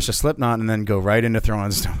it and finish a Slipknot, and then go right into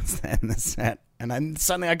Throwing Stones in the set. And then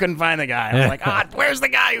suddenly I couldn't find the guy. I'm like, where's the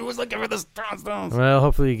guy who was looking for this Throwing Stones? Well,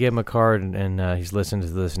 hopefully you gave him a card, and he's listening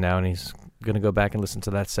to this now, and he's going to go back and listen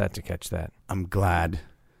to that set to catch that. I'm glad.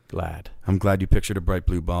 I'm glad you pictured a bright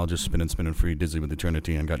blue ball just spinning free, dizzy with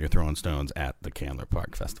eternity, and got your Throwing Stones at the Candler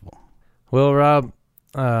Park Festival. Well, Rob,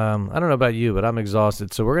 I don't know about you, but I'm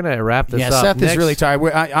exhausted, so we're going to wrap this up. Yeah, Seth is really tired.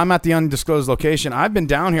 I'm at the undisclosed location. I've been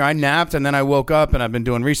down here. I napped, and then I woke up, and I've been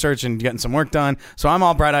doing research and getting some work done. So I'm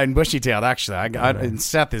all bright-eyed and bushy-tailed, actually. And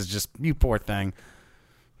Seth is just, you poor thing.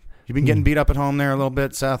 You been getting beat up at home there a little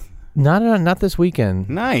bit, Seth? Not this weekend.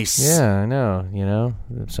 Nice. Yeah, I know.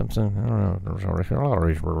 Something, I don't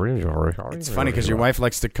know. It's funny because your wife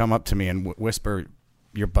likes to come up to me and whisper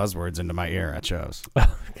your buzzwords into my ear at shows.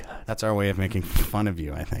 Oh, God. That's our way of making fun of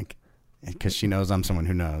you, I think, because she knows I'm someone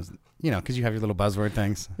who knows. Because you have your little buzzword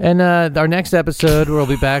things. And our next episode, we'll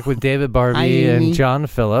be back with David Barbie and John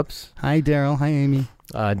Phillips. Hi, Daryl. Hi, Amy.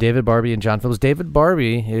 David Barbie and John Phillips. David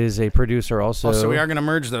Barbie is a producer also. So we are going to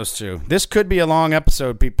merge those two. This could be a long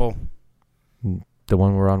episode, people. The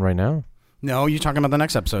one we're on right now? No, you're talking about the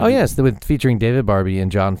next episode. Oh, yes, featuring David Barbie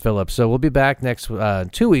and John Phillips. So we'll be back next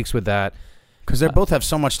 2 weeks with that. Because they both have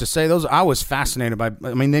so much to say. Those I was fascinated by.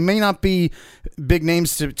 I mean, they may not be big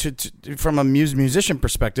names to from a musician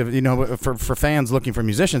perspective, for fans looking for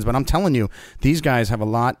musicians. But I'm telling you, these guys have a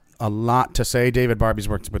lot to say. David Barbie's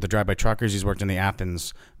worked with the Drive-By Truckers. He's worked in the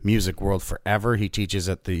Athens music world forever. He teaches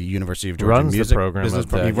at the University of Georgia runs Music the program.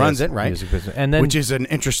 He runs it, right? And then, which is an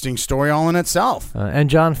interesting story all in itself.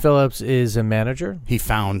 And John Phillips is a manager. He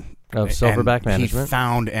found of Silverback Management. He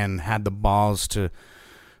found and had the balls to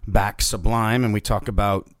back Sublime, and we talk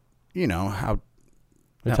about how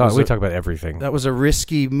we talk about everything. That was a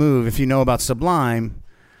risky move. If you know about Sublime,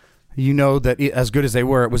 you know that as good as they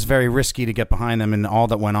were, it was very risky to get behind them and all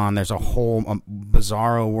that went on. There's a whole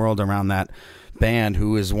bizarro world around that band,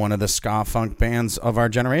 who is one of the ska funk bands of our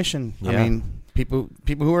generation. Yeah. I mean, people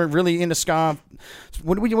who are really into ska.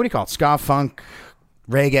 What do you call it? Ska funk,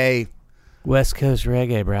 reggae. West Coast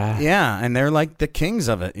reggae, brah. Yeah, and they're like the kings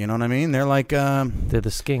of it. You know what I mean? They're like They're the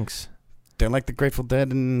Skinks. they're like the Grateful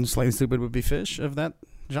Dead and Slightly Stupid would be Fish of that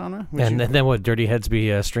genre. Would And you- then what? Dirty Heads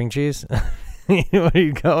be string cheese? Where are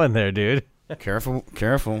you going there, dude? Careful.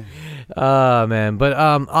 Man. But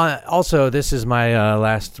also, this is my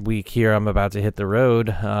last week here. I'm about to hit the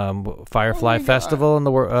road. Firefly Festival in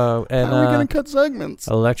the and How are we gonna cut segments?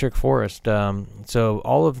 Electric Forest. So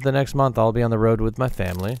all of the next month, I'll be on the road with my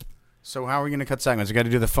family. So how are we gonna cut segments? We got to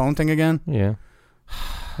do the phone thing again. Yeah.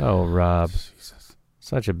 Oh, Rob,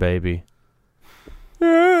 such a baby.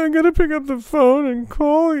 Yeah, I gotta pick up the phone and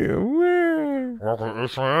call you.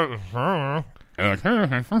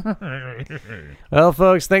 Well,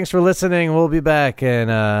 folks, thanks for listening. We'll be back.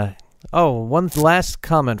 And, one last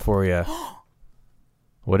comment for you.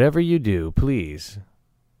 Whatever you do, please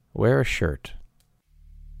wear a shirt.